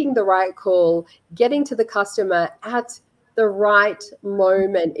 making the right call, getting to the customer at the right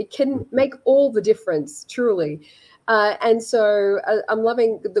moment, it can make all the difference, truly. And so I'm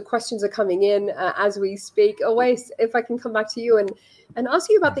loving the questions are coming in as we speak. Oais, if I can come back to you and ask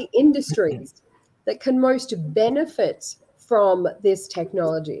you about the industries that can most benefit from this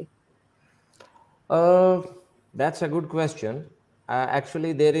technology. That's a good question.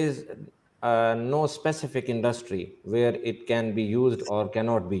 Actually, there is no specific industry where it can be used or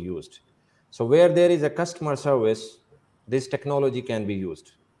cannot be used. So where there is a customer service, this technology can be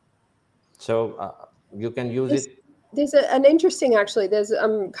used. So you can use it. There's an interesting, actually,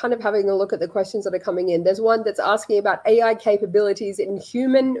 I'm kind of having a look at the questions that are coming in. There's one that's asking about AI capabilities in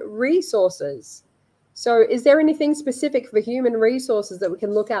human resources. So is there anything specific for human resources that we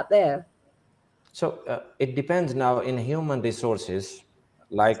can look at there? So it depends now in human resources,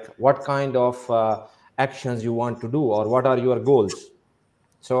 like what kind of actions you want to do or what are your goals.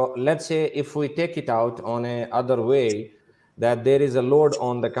 So let's say if we take it out on a other way, that there is a load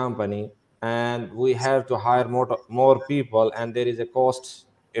on the company and we have to hire more people and there is a cost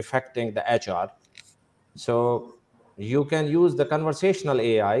affecting the HR. So you can use the conversational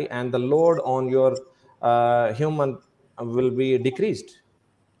AI and the load on your human will be decreased.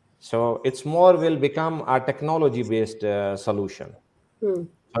 So it's more will become a technology-based solution. So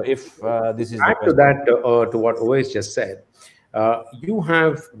if this is Back to that, to what Oais just said, you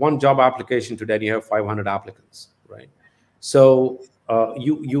have one job application today and you have 500 applicants, right? So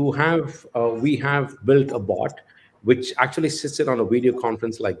we have built a bot which actually sits in on a video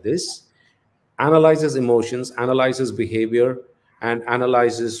conference like this, analyzes emotions, analyzes behavior, and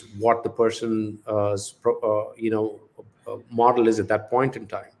analyzes what the person's model is at that point in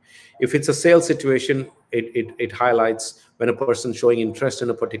time. If it's a sales situation, it highlights when a person's showing interest in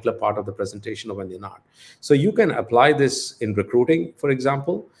a particular part of the presentation or when they're not. So you can apply this in recruiting, for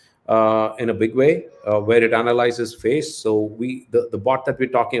example, in a big way, where it analyzes face. So the bot that we're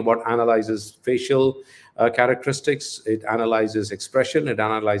talking about analyzes facial characteristics, it analyzes expression, it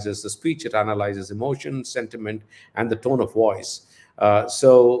analyzes the speech, it analyzes emotion, sentiment, and the tone of voice.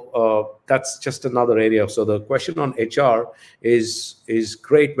 So that's just another area. So the question on HR is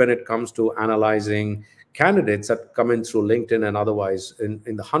great when it comes to analyzing candidates that come in through LinkedIn and otherwise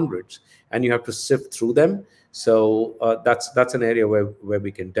in the hundreds, and you have to sift through them. So that's an area where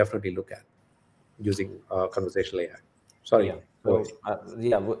we can definitely look at using conversational AI. Sorry. Yeah. So,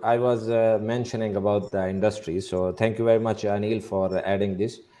 I was mentioning about the industry. So thank you very much, Anil, for adding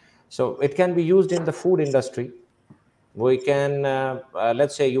this. So it can be used in the food industry. We can,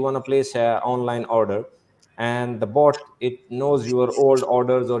 let's say you want to place an online order and the bot, it knows your old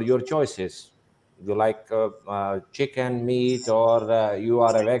orders or your choices. You like chicken, meat, or you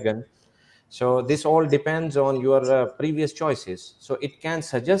are a vegan. So this all depends on your previous choices. So it can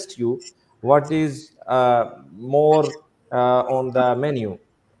suggest you what is more on the menu.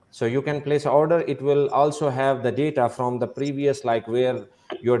 So you can place an order. It will also have the data from the previous, like where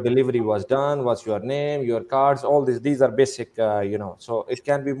your delivery was done, what's your name, your cards, all this. These are basic, So it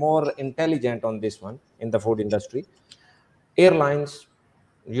can be more intelligent on this one in the food industry. Airlines,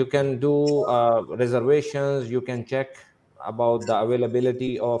 you can do reservations. You can check about the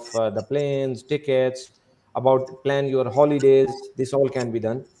availability of the planes, tickets, about plan your holidays. This all can be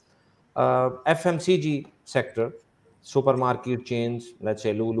done. FMCG sector, supermarket chains, let's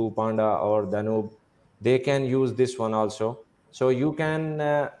say Lulu, Panda, or Danube, they can use this one also. So you can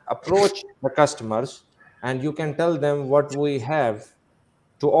approach the customers and you can tell them what we have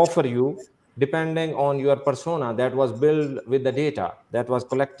to offer you depending on your persona that was built with the data that was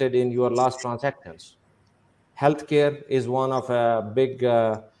collected in your last transactions. Healthcare is one of a big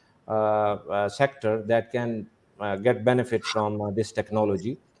sector that can get benefit from this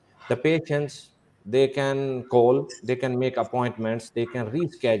technology. The patients, they can call, they can make appointments, they can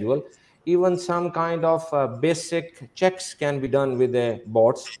reschedule. Even some kind of basic checks can be done with the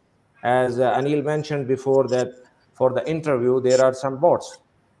bots. As Anil mentioned before, that for the interview, there are some bots.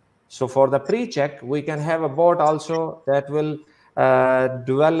 So for the pre-check, we can have a bot also that will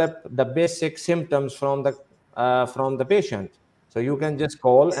develop the basic symptoms from the patient. So you can just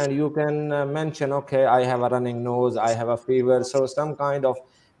call and you can mention, okay, I have a running nose, I have a fever. So some kind of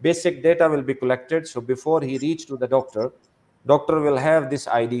basic data will be collected. So before he reach to the doctor will have this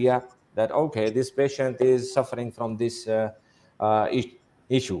idea that, okay, this patient is suffering from this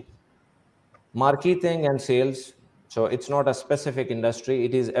issue. Marketing and sales. So it's not a specific industry.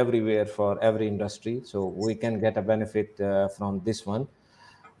 It is everywhere for every industry. So we can get a benefit from this one.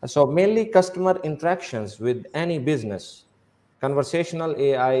 So mainly customer interactions with any business, conversational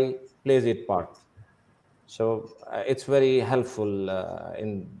AI plays its part. So it's very helpful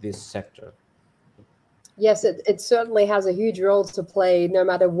in this sector. Yes, it certainly has a huge role to play no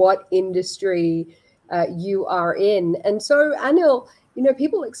matter what industry you are in. And so, Anil,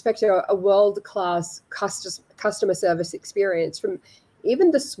 people expect a world-class customer service experience from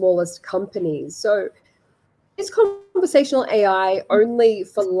even the smallest companies. So is conversational AI only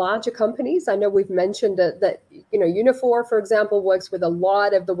for larger companies? I know we've mentioned that Uniphore, for example, works with a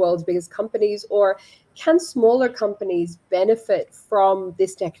lot of the world's biggest companies, or can smaller companies benefit from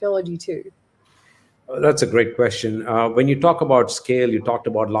this technology too? That's a great question. When you talk about scale, you talked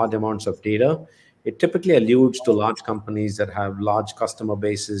about large amounts of data. It typically alludes to large companies that have large customer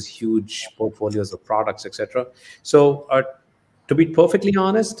bases, huge portfolios of products, etc. So, to be perfectly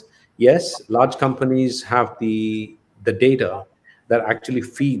honest, yes, large companies have the data that actually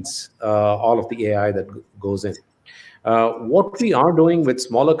feeds all of the AI that goes in. What we are doing with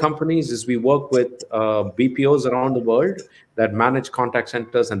smaller companies is we work with BPOs around the world that manage contact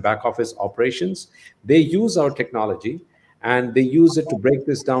centers and back office operations. They use our technology and they use it to break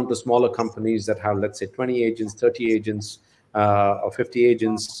this down to smaller companies that have, let's say, 20 agents, 30 agents, or 50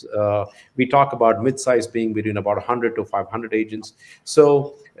 agents. We talk about mid-size being between about 100 to 500 agents.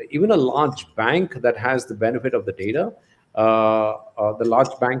 So even a large bank that has the benefit of the data, the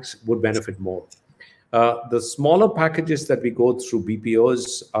large banks would benefit more. The smaller packages that we go through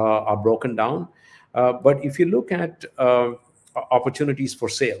BPOs are broken down. But if you look at opportunities for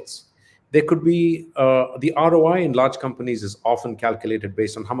sales, there could be the ROI in large companies is often calculated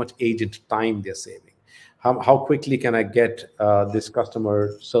based on how much agent time they're saving. How quickly can I get this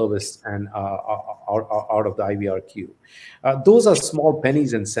customer service and out of the IVR queue? Those are small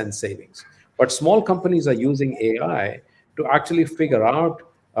pennies and cent savings. But small companies are using AI to actually figure out,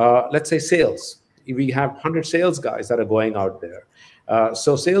 let's say, sales. We have 100 sales guys that are going out there.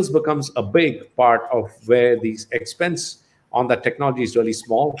 So sales becomes a big part of where these expense on that technology is really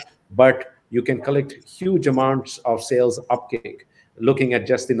small, but you can collect huge amounts of sales uptake looking at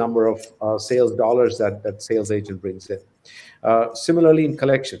just the number of sales dollars that sales agent brings in. Similarly, in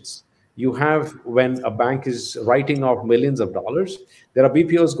collections, you have when a bank is writing off millions of dollars, there are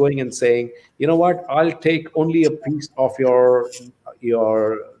BPOs going and saying, you know what, I'll take only a piece of your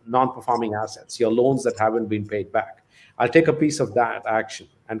non-performing assets, your loans that haven't been paid back. I'll take a piece of that action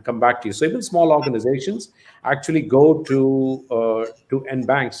and come back to you. So even small organizations actually go to end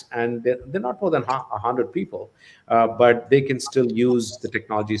banks, and they're not more than 100 people, but they can still use the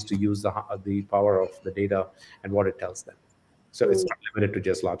technologies to use the power of the data and what it tells them. So it's not limited to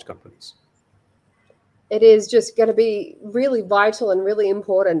just large companies. It is just going to be really vital and really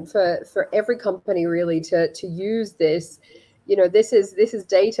important for every company really to use this. You know, this is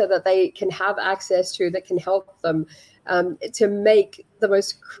data that they can have access to that can help them to make the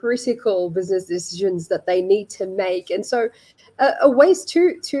most critical business decisions that they need to make. And so a ways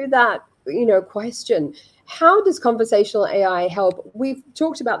to that, you know, question, how does conversational AI help? We've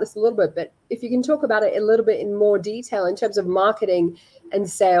talked about this a little bit, but if you can talk about it a little bit in more detail in terms of marketing and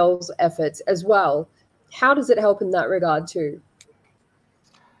sales efforts as well, how does it help in that regard too?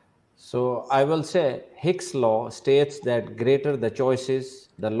 So I will say Hicks' law states that greater the choices,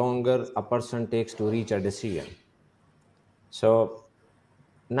 the longer a person takes to reach a decision. So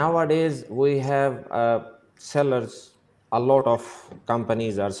nowadays we have sellers, a lot of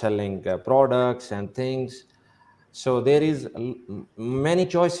companies are selling products and things. So there is many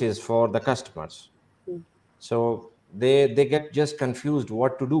choices for the customers. So they get just confused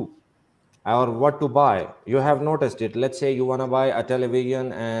what to do or what to buy. You have noticed it. Let's say you want to buy a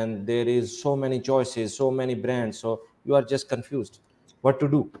television and there is so many choices, so many brands. So you are just confused what to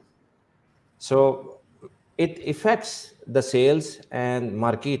do. So it affects the sales and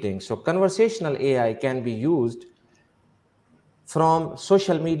marketing. So conversational AI can be used from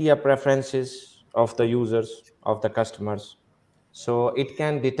social media preferences of the users, of the customers. So it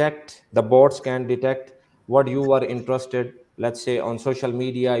can detect, the bots can detect what you are interested. Let's say on social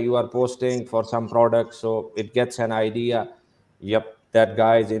media you are posting for some product, so it gets an idea, yep, that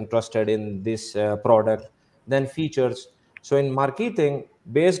guy is interested in this product. Then features. So in marketing,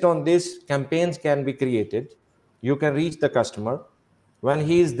 based on this, campaigns can be created. You can reach the customer when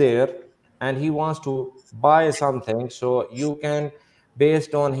he is there and he wants to buy something. So you can,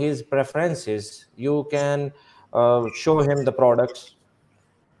 based on his preferences, you can show him the products.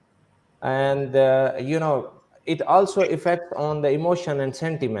 And you know, it also affects on the emotion and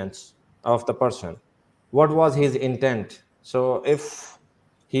sentiments of the person. What was his intent? So if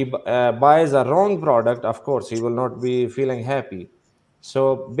he buys a wrong product, of course he will not be feeling happy.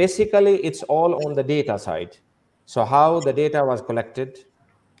 So basically it's all on the data side. So how the data was collected,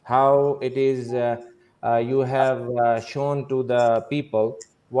 how it is you have shown to the people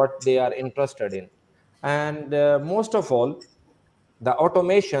what they are interested in. And most of all, the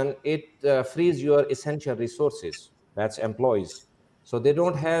automation, it frees your essential resources, that's employees. So they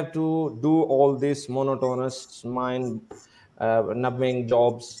don't have to do all these monotonous mind numbing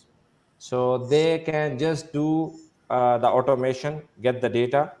jobs. So they can just do the automation, get the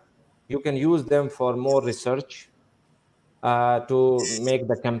data. You can use them for more research to make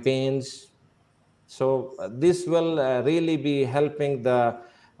the campaigns. So this will really be helping the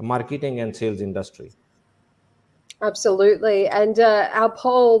marketing and sales industry. Absolutely. And our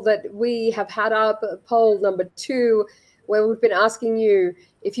poll that we have had up, poll number 2, where we've been asking you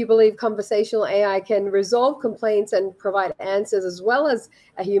if you believe conversational AI can resolve complaints and provide answers as well as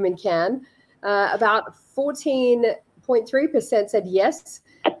a human can. About 14.3% said yes.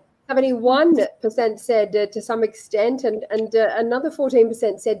 71% said to some extent, and another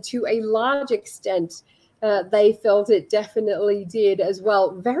 14% said to a large extent. They felt it definitely did as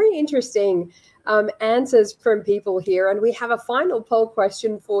well. Very interesting answers from people here. And we have a final poll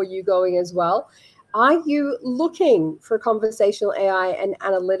question for you going as well. Are you looking for conversational AI and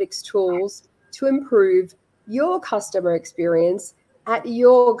analytics tools to improve your customer experience at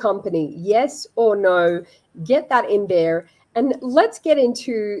your company? Yes or no? Get that in there. And let's get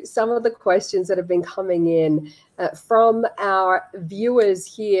into some of the questions that have been coming in from our viewers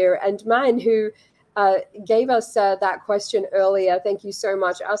here. And mine, who gave us that question earlier, thank you so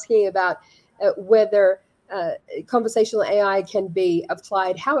much, asking about whether conversational AI can be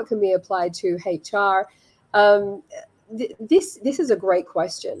applied, how it can be applied to HR. This is a great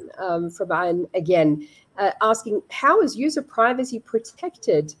question from Mine again, asking how is user privacy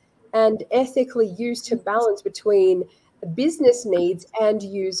protected and ethically used to balance between business needs and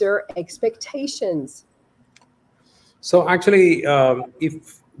user expectations? So actually,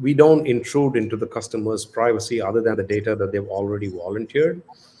 if we don't intrude into the customer's privacy other than the data that they've already volunteered,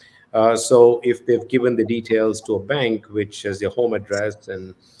 so if they've given the details to a bank, which is their home address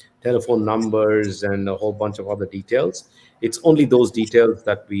and telephone numbers and a whole bunch of other details, it's only those details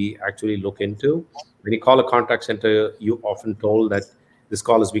that we actually look into. When you call a contact center, you're often told that this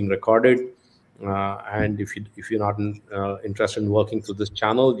call is being recorded. And if you're not interested in working through this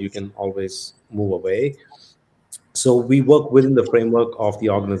channel, you can always move away. So we work within the framework of the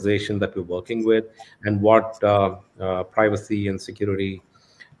organization that we're working with and what privacy and security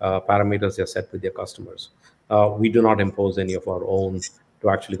parameters are set with their customers. We do not impose any of our own to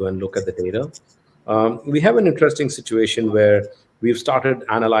actually go and look at the data. We have an interesting situation where we've started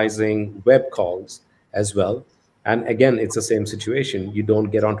analyzing web calls as well. And again, it's the same situation. You don't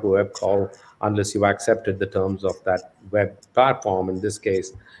get onto a web call unless you've accepted the terms of that web platform. In this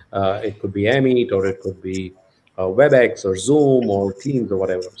case, it could be Meet, or it could be WebEx or Zoom or Teams or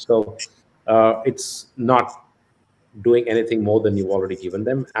whatever. So it's not doing anything more than you've already given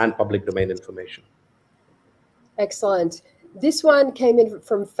them, and public domain information. Excellent. This one came in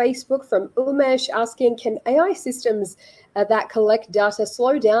from Facebook, from Umesh, asking, can AI systems that collect data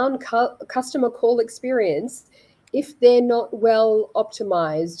slow down customer call experience if they're not well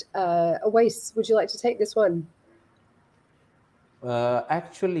optimized? Awais, would you like to take this one?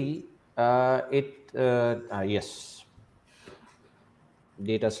 Actually, yes.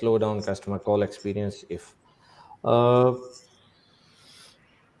 Data slow down customer call experience if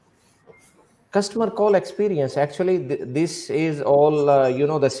customer call experience, actually, this is all,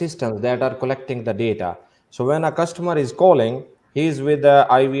 the systems that are collecting the data. So when a customer is calling, he is with the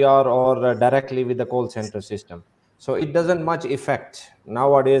IVR or directly with the call center system. So it doesn't much affect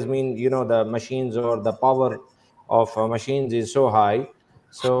nowadays. The machines or the power of machines is so high.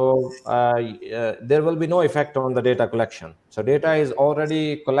 So there will be no effect on the data collection. So data is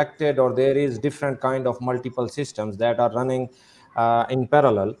already collected, or there is different kind of multiple systems that are running in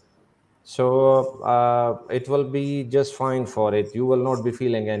parallel. So it will be just fine for it. You will not be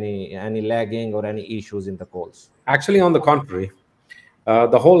feeling any lagging or any issues in the calls. Actually, on the contrary,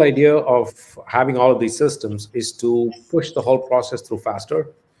 the whole idea of having all of these systems is to push the whole process through faster.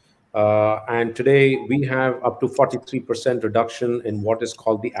 And today we have up to 43% reduction in what is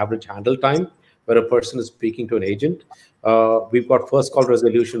called the average handle time, where a person is speaking to an agent. We've got first call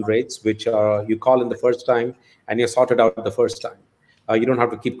resolution rates, which you call in the first time and you're sorted out the first time. You don't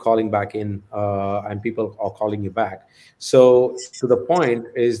have to keep calling back in and people are calling you back. So to the point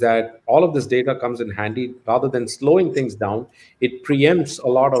is that all of this data comes in handy. Rather than slowing things down, it preempts a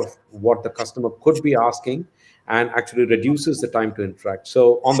lot of what the customer could be asking and actually reduces the time to interact.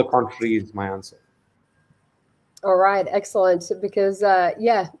 So on the contrary is my answer. All right, excellent. Because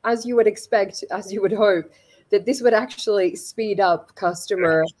yeah, as you would expect, as you would hope, that this would actually speed up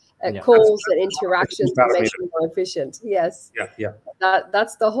customer calls and interactions to make them more efficient. Yes. Yeah.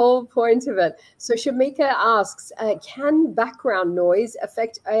 That's the whole point of it. So Shamika asks, can background noise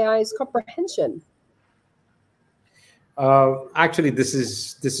affect AI's comprehension? Actually, this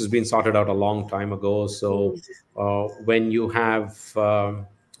has been sorted out a long time ago. So when you have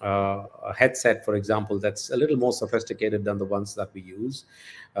a headset, for example, that's a little more sophisticated than the ones that we use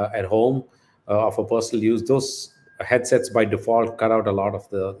at home for personal use, those headsets by default cut out a lot of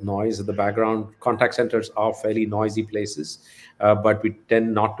the noise in the background. Contact centers are fairly noisy places, but we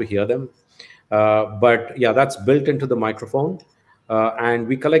tend not to hear them. But yeah, that's built into the microphone. And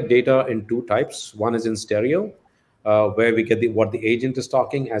we collect data in two types. One is in stereo, where we get what the agent is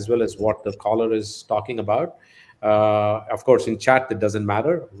talking as well as what the caller is talking about. Of course, in chat, that doesn't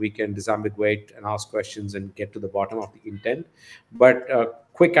matter. We can disambiguate and ask questions and get to the bottom of the intent. But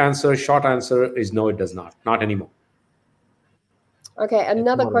quick answer, short answer is no, it does not. Not anymore. Okay,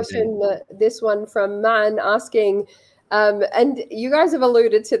 another question, this one from Man asking, and you guys have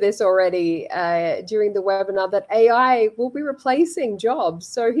alluded to this already during the webinar, that AI will be replacing jobs.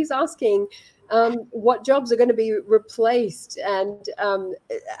 So he's asking what jobs are going to be replaced, and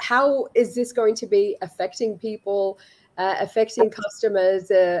how is this going to be affecting people, affecting customers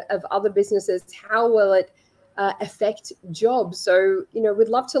of other businesses? How will it affect jobs? So, we'd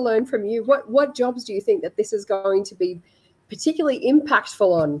love to learn from you. What jobs do you think that this is going to be particularly impactful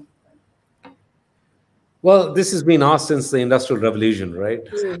on? Well, this has been asked since the Industrial Revolution, right?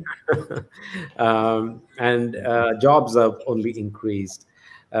 And jobs have only increased.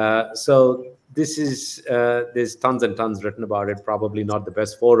 So this is, there's tons and tons written about it, probably not the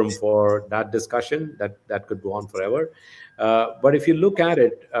best forum for that discussion. That could go on forever. But if you look at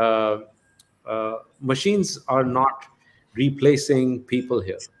it, machines are not replacing people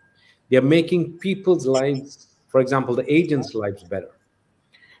here. They're making people's lives, for example, the agents' lives better.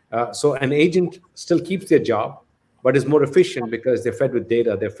 So an agent still keeps their job, but is more efficient because they're fed with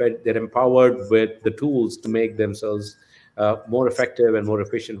data. They're empowered with the tools to make themselves more effective and more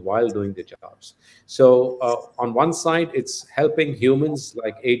efficient while doing their jobs. So on one side, it's helping humans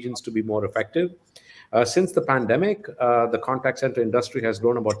like agents to be more effective. Since the pandemic, the contact center industry has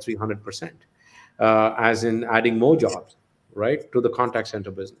grown about 300%, as in adding more jobs, right, to the contact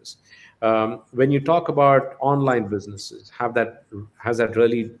center business. When you talk about online businesses, has that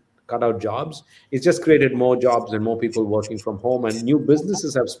really cut out jobs? It's just created more jobs and more people working from home, and new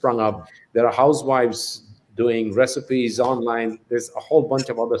businesses have sprung up. There are housewives doing recipes online. There's a whole bunch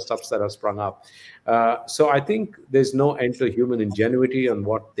of other stuff that have sprung up. So I think there's no end to human ingenuity on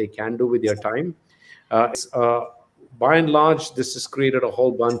what they can do with their time. By and large, this has created a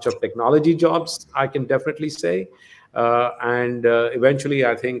whole bunch of technology jobs, I can definitely say. And eventually,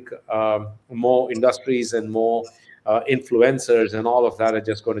 I think more industries and more influencers and all of that are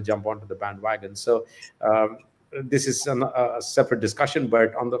just going to jump onto the bandwagon. So this is a separate discussion,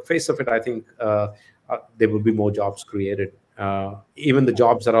 but on the face of it, I think there will be more jobs created. Even the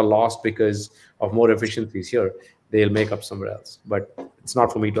jobs that are lost because of more efficiencies here, they'll make up somewhere else. But it's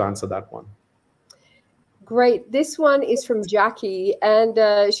not for me to answer that one. Great. This one is from Jackie,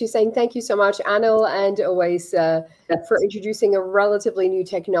 and she's saying, thank you so much, Anil and Awais, for introducing a relatively new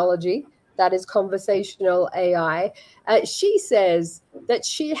technology that is conversational AI. She says that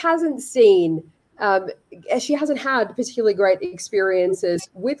she hasn't had particularly great experiences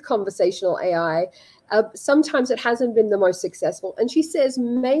with conversational AI. Sometimes it hasn't been the most successful. And she says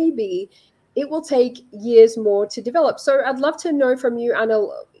maybe it will take years more to develop. So I'd love to know from you,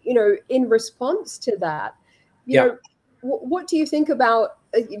 Anil, in response to that, you know, what do you think about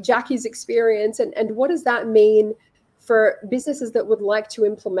Jackie's experience, and what does that mean for businesses that would like to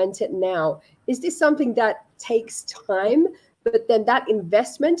implement it now? Is this something that takes time, but then that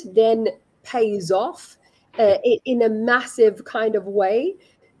investment then pays off in a massive kind of way?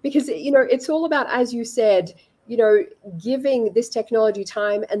 Because, it's all about, as you said, giving this technology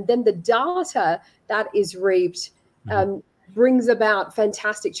time, and then the data that is reaped brings about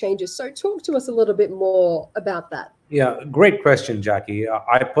fantastic changes. So talk to us a little bit more about that. Yeah, great question, Jackie.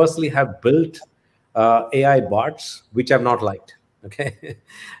 I personally have built AI bots, which I've not liked. Okay.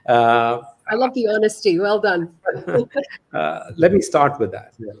 I love the honesty. Well done. Let me start with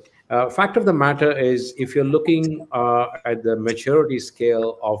that. Fact of the matter is, if you're looking at the maturity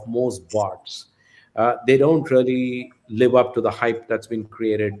scale of most bots, they don't really live up to the hype that's been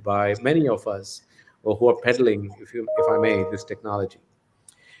created by many of us who are peddling, if I may, this technology.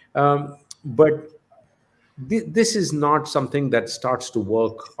 But this is not something that starts to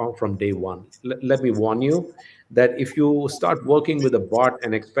work from day one. Let me warn you that if you start working with a bot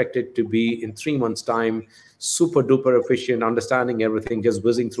and expect it to be in 3 months' time, super duper efficient, understanding everything, just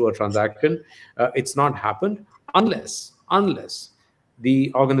whizzing through a transaction, it's not happened unless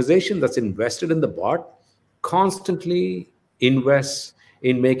the organization that's invested in the bot constantly invests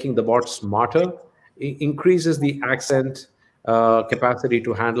in making the bot smarter, increases the accent capacity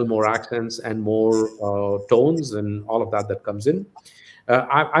to handle more accents and more tones and all of that comes in.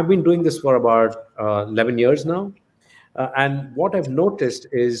 I've been doing this for about 11 years now. And what I've noticed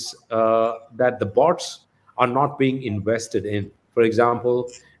is that the bots are not being invested in. For example,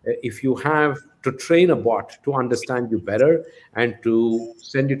 if you have to train a bot to understand you better and to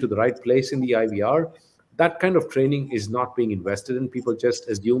send you to the right place in the IVR, that kind of training is not being invested in. People just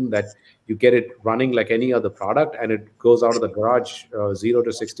assume that you get it running like any other product and it goes out of the garage 0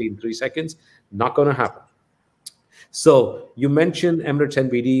 to 60 in 3 seconds. Not going to happen. So you mentioned Emirates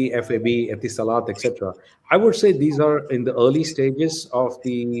NBD, FAB, Etisalat, etc. I would say these are in the early stages of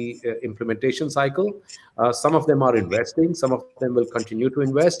the implementation cycle. Some of them are investing, some of them will continue to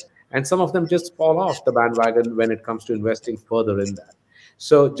invest, and some of them just fall off the bandwagon when it comes to investing further in that.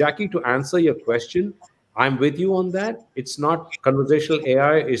 So Jackie, to answer your question, I'm with you on that. It's not, conversational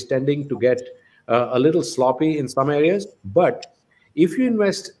AI is tending to get a little sloppy in some areas, but if you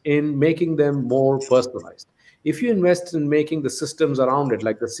invest in making them more personalized, if you invest in making the systems around it,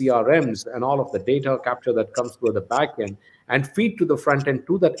 like the CRMs and all of the data capture that comes through the back end and feed to the front end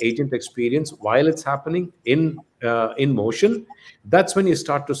to that agent experience while it's happening in motion, that's when you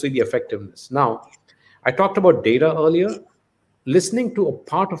start to see the effectiveness. Now, I talked about data earlier. Listening to a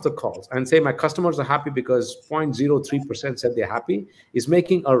part of the calls and say my customers are happy because 0.03% said they're happy is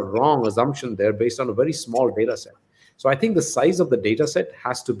making a wrong assumption there based on a very small data set. So I think the size of the data set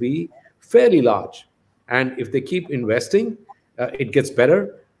has to be fairly large. And if they keep investing, it gets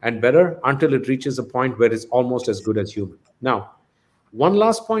better and better until it reaches a point where it's almost as good as human. Now, one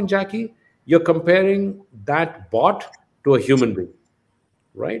last point, Jackie, you're comparing that bot to a human being,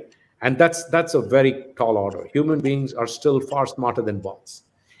 right? And that's a very tall order. Human beings are still far smarter than bots.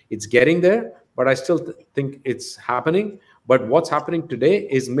 It's getting there, but I still think it's happening. But what's happening today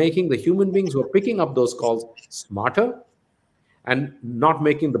is making the human beings who are picking up those calls smarter and not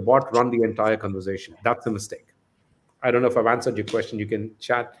making the bot run the entire conversation. That's a mistake. I don't know if I've answered your question. You can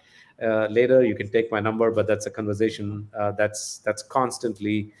chat later. You can take my number, but that's a conversation that's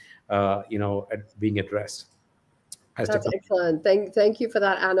constantly, being addressed. That's excellent. Thank you for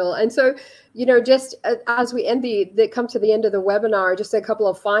that, Anil. And so, just as we come to the end of the webinar, just a couple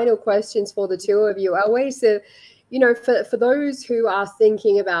of final questions for the two of you. Always, for those who are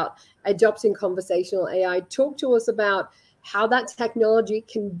thinking about adopting conversational AI, talk to us about how that technology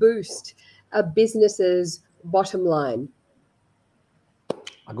can boost a business's bottom line.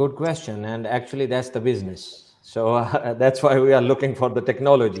 A good question. And actually, that's the business. So that's why we are looking for the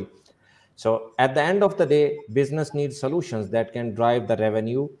technology. So at the end of the day, business needs solutions that can drive the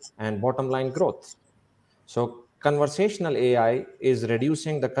revenue and bottom line growth. So conversational AI is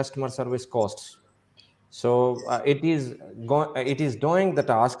reducing the customer service costs. So it is doing the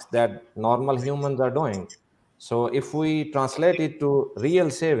tasks that normal humans are doing. So if we translate it to real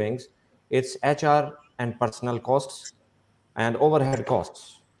savings, it's HR and personnel costs and overhead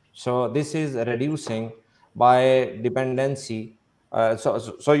costs. So this is reducing by dependency.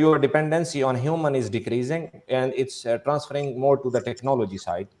 So your dependency on human is decreasing, and it's transferring more to the technology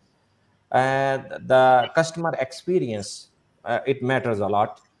side. And the customer experience, it matters a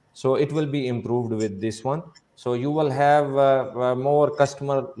lot. So it will be improved with this one. So you will have more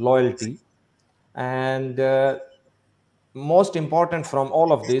customer loyalty. And most important from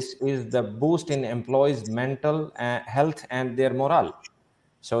all of this is the boost in employees' mental health and their morale.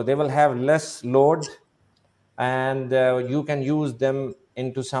 So they will have less load, and you can use them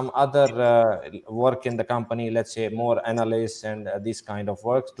into some other work in the company, let's say more analysts and this kind of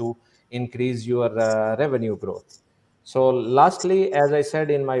work to increase your revenue growth. So lastly, as I said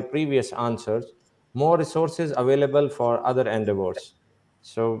in my previous answers, more resources available for other endeavors.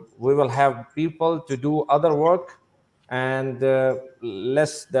 So we will have people to do other work and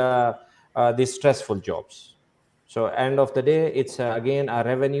less the stressful jobs. So end of the day, it's again a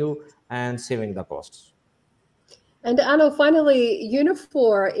revenue and saving the costs. And Anil, finally,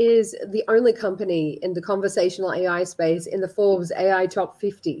 Uniphore is the only company in the conversational AI space in the Forbes AI Top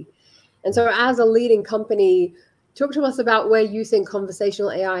 50. And so as a leading company, talk to us about where you think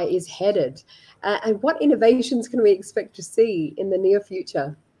conversational AI is headed and what innovations can we expect to see in the near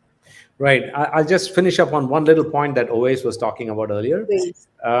future? Right. I'll just finish up on one little point that Owais was talking about earlier. Please.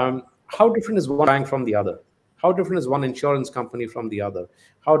 How different is one bank from the other? How different is one insurance company from the other?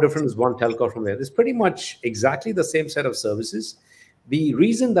 How different is one telco from the other? It's pretty much exactly the same set of services. The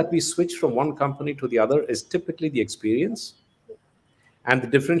reason that we switch from one company to the other is typically the experience. And the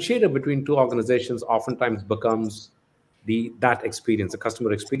differentiator between two organizations oftentimes becomes that experience, the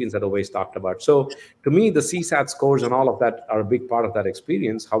customer experience that Owais talked about. So to me, the CSAT scores and all of that are a big part of that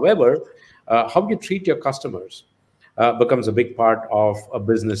experience. However, how you treat your customers becomes a big part of a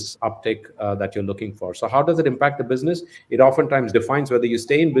business uptake that you're looking for. So how does it impact the business? It oftentimes defines whether you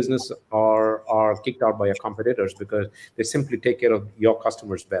stay in business or are kicked out by your competitors because they simply take care of your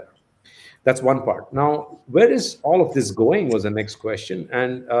customers better. That's one part. Now, where is all of this going was the next question.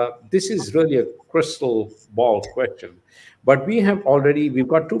 And this is really a crystal ball question. But we've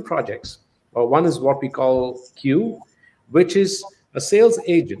got two projects. One is what we call Q, which is a sales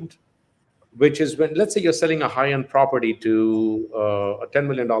agent, which is when, let's say you're selling a high-end property to a $10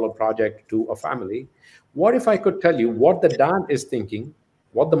 million project to a family. What if I could tell you what the dad is thinking,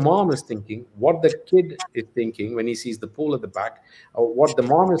 what the mom is thinking, what the kid is thinking when he sees the pool at the back, or what the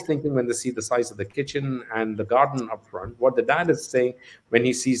mom is thinking when they see the size of the kitchen and the garden up front, what the dad is saying when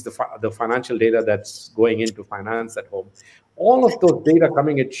he sees the financial data that's going into finance at home. All of those data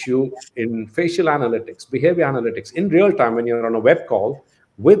coming at you in facial analytics, behavior analytics, in real time when you're on a web call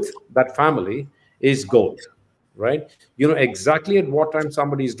with that family is gold. Right? You know exactly at what time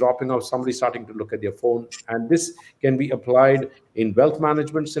somebody is dropping off, somebody's starting to look at their phone. And this can be applied in wealth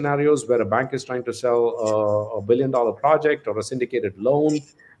management scenarios where a bank is trying to sell a $1 billion project or a syndicated loan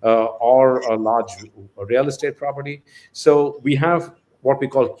or a large real estate property. So we have what we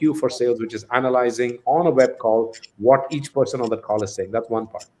call Q for sales, which is analyzing on a web call what each person on that call is saying. That's one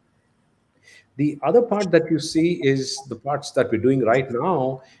part. The other part that you see is the parts that we're doing right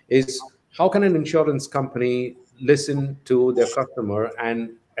now is how can an insurance company listen to their customer and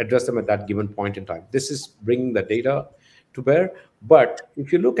address them at that given point in time? This is bringing the data to bear. But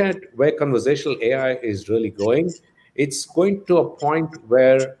if you look at where conversational AI is really going, it's going to a point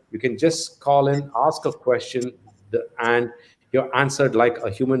where you can just call in, ask a question, and you're answered like a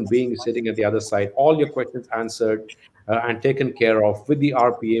human being sitting at the other side. All your questions answered and taken care of with the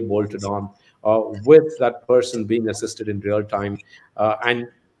RPA bolted on, with that person being assisted in real time. And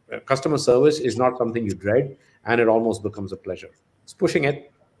customer service is not something you dread, and it almost becomes a pleasure. It's pushing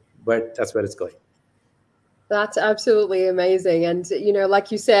it, but that's where it's going. That's absolutely amazing. And, you know,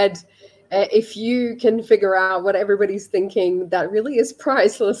 like you said, if you can figure out what everybody's thinking, that really is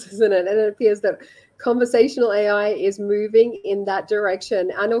priceless, isn't it? And it appears that conversational AI is moving in that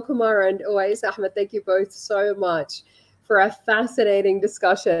direction. Anil Kumar and Uwais Ahmed, thank you both so much for a fascinating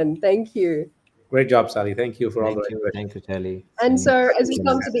discussion. Thank you. Great job, Sally. Thank you for all the Thank you, Sally. And so as we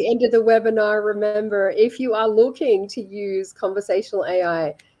come to the end of the webinar, remember, if you are looking to use conversational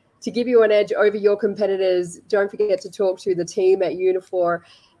AI to give you an edge over your competitors, don't forget to talk to the team at Uniphore,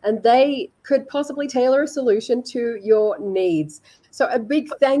 and they could possibly tailor a solution to your needs. So a big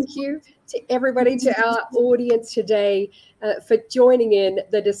thank you to everybody, to our audience today for joining in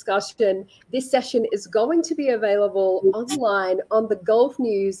the discussion. This session is going to be available online on the Gulf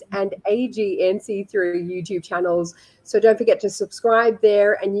News and AGNC3 YouTube channels. So don't forget to subscribe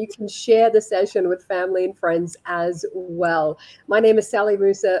there, and you can share the session with family and friends as well. My name is Sally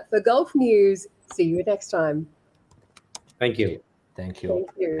Musa for Gulf News. See you next time. Thank you. Thank you. Thank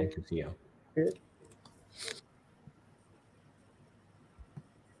you. Thank you, Sia.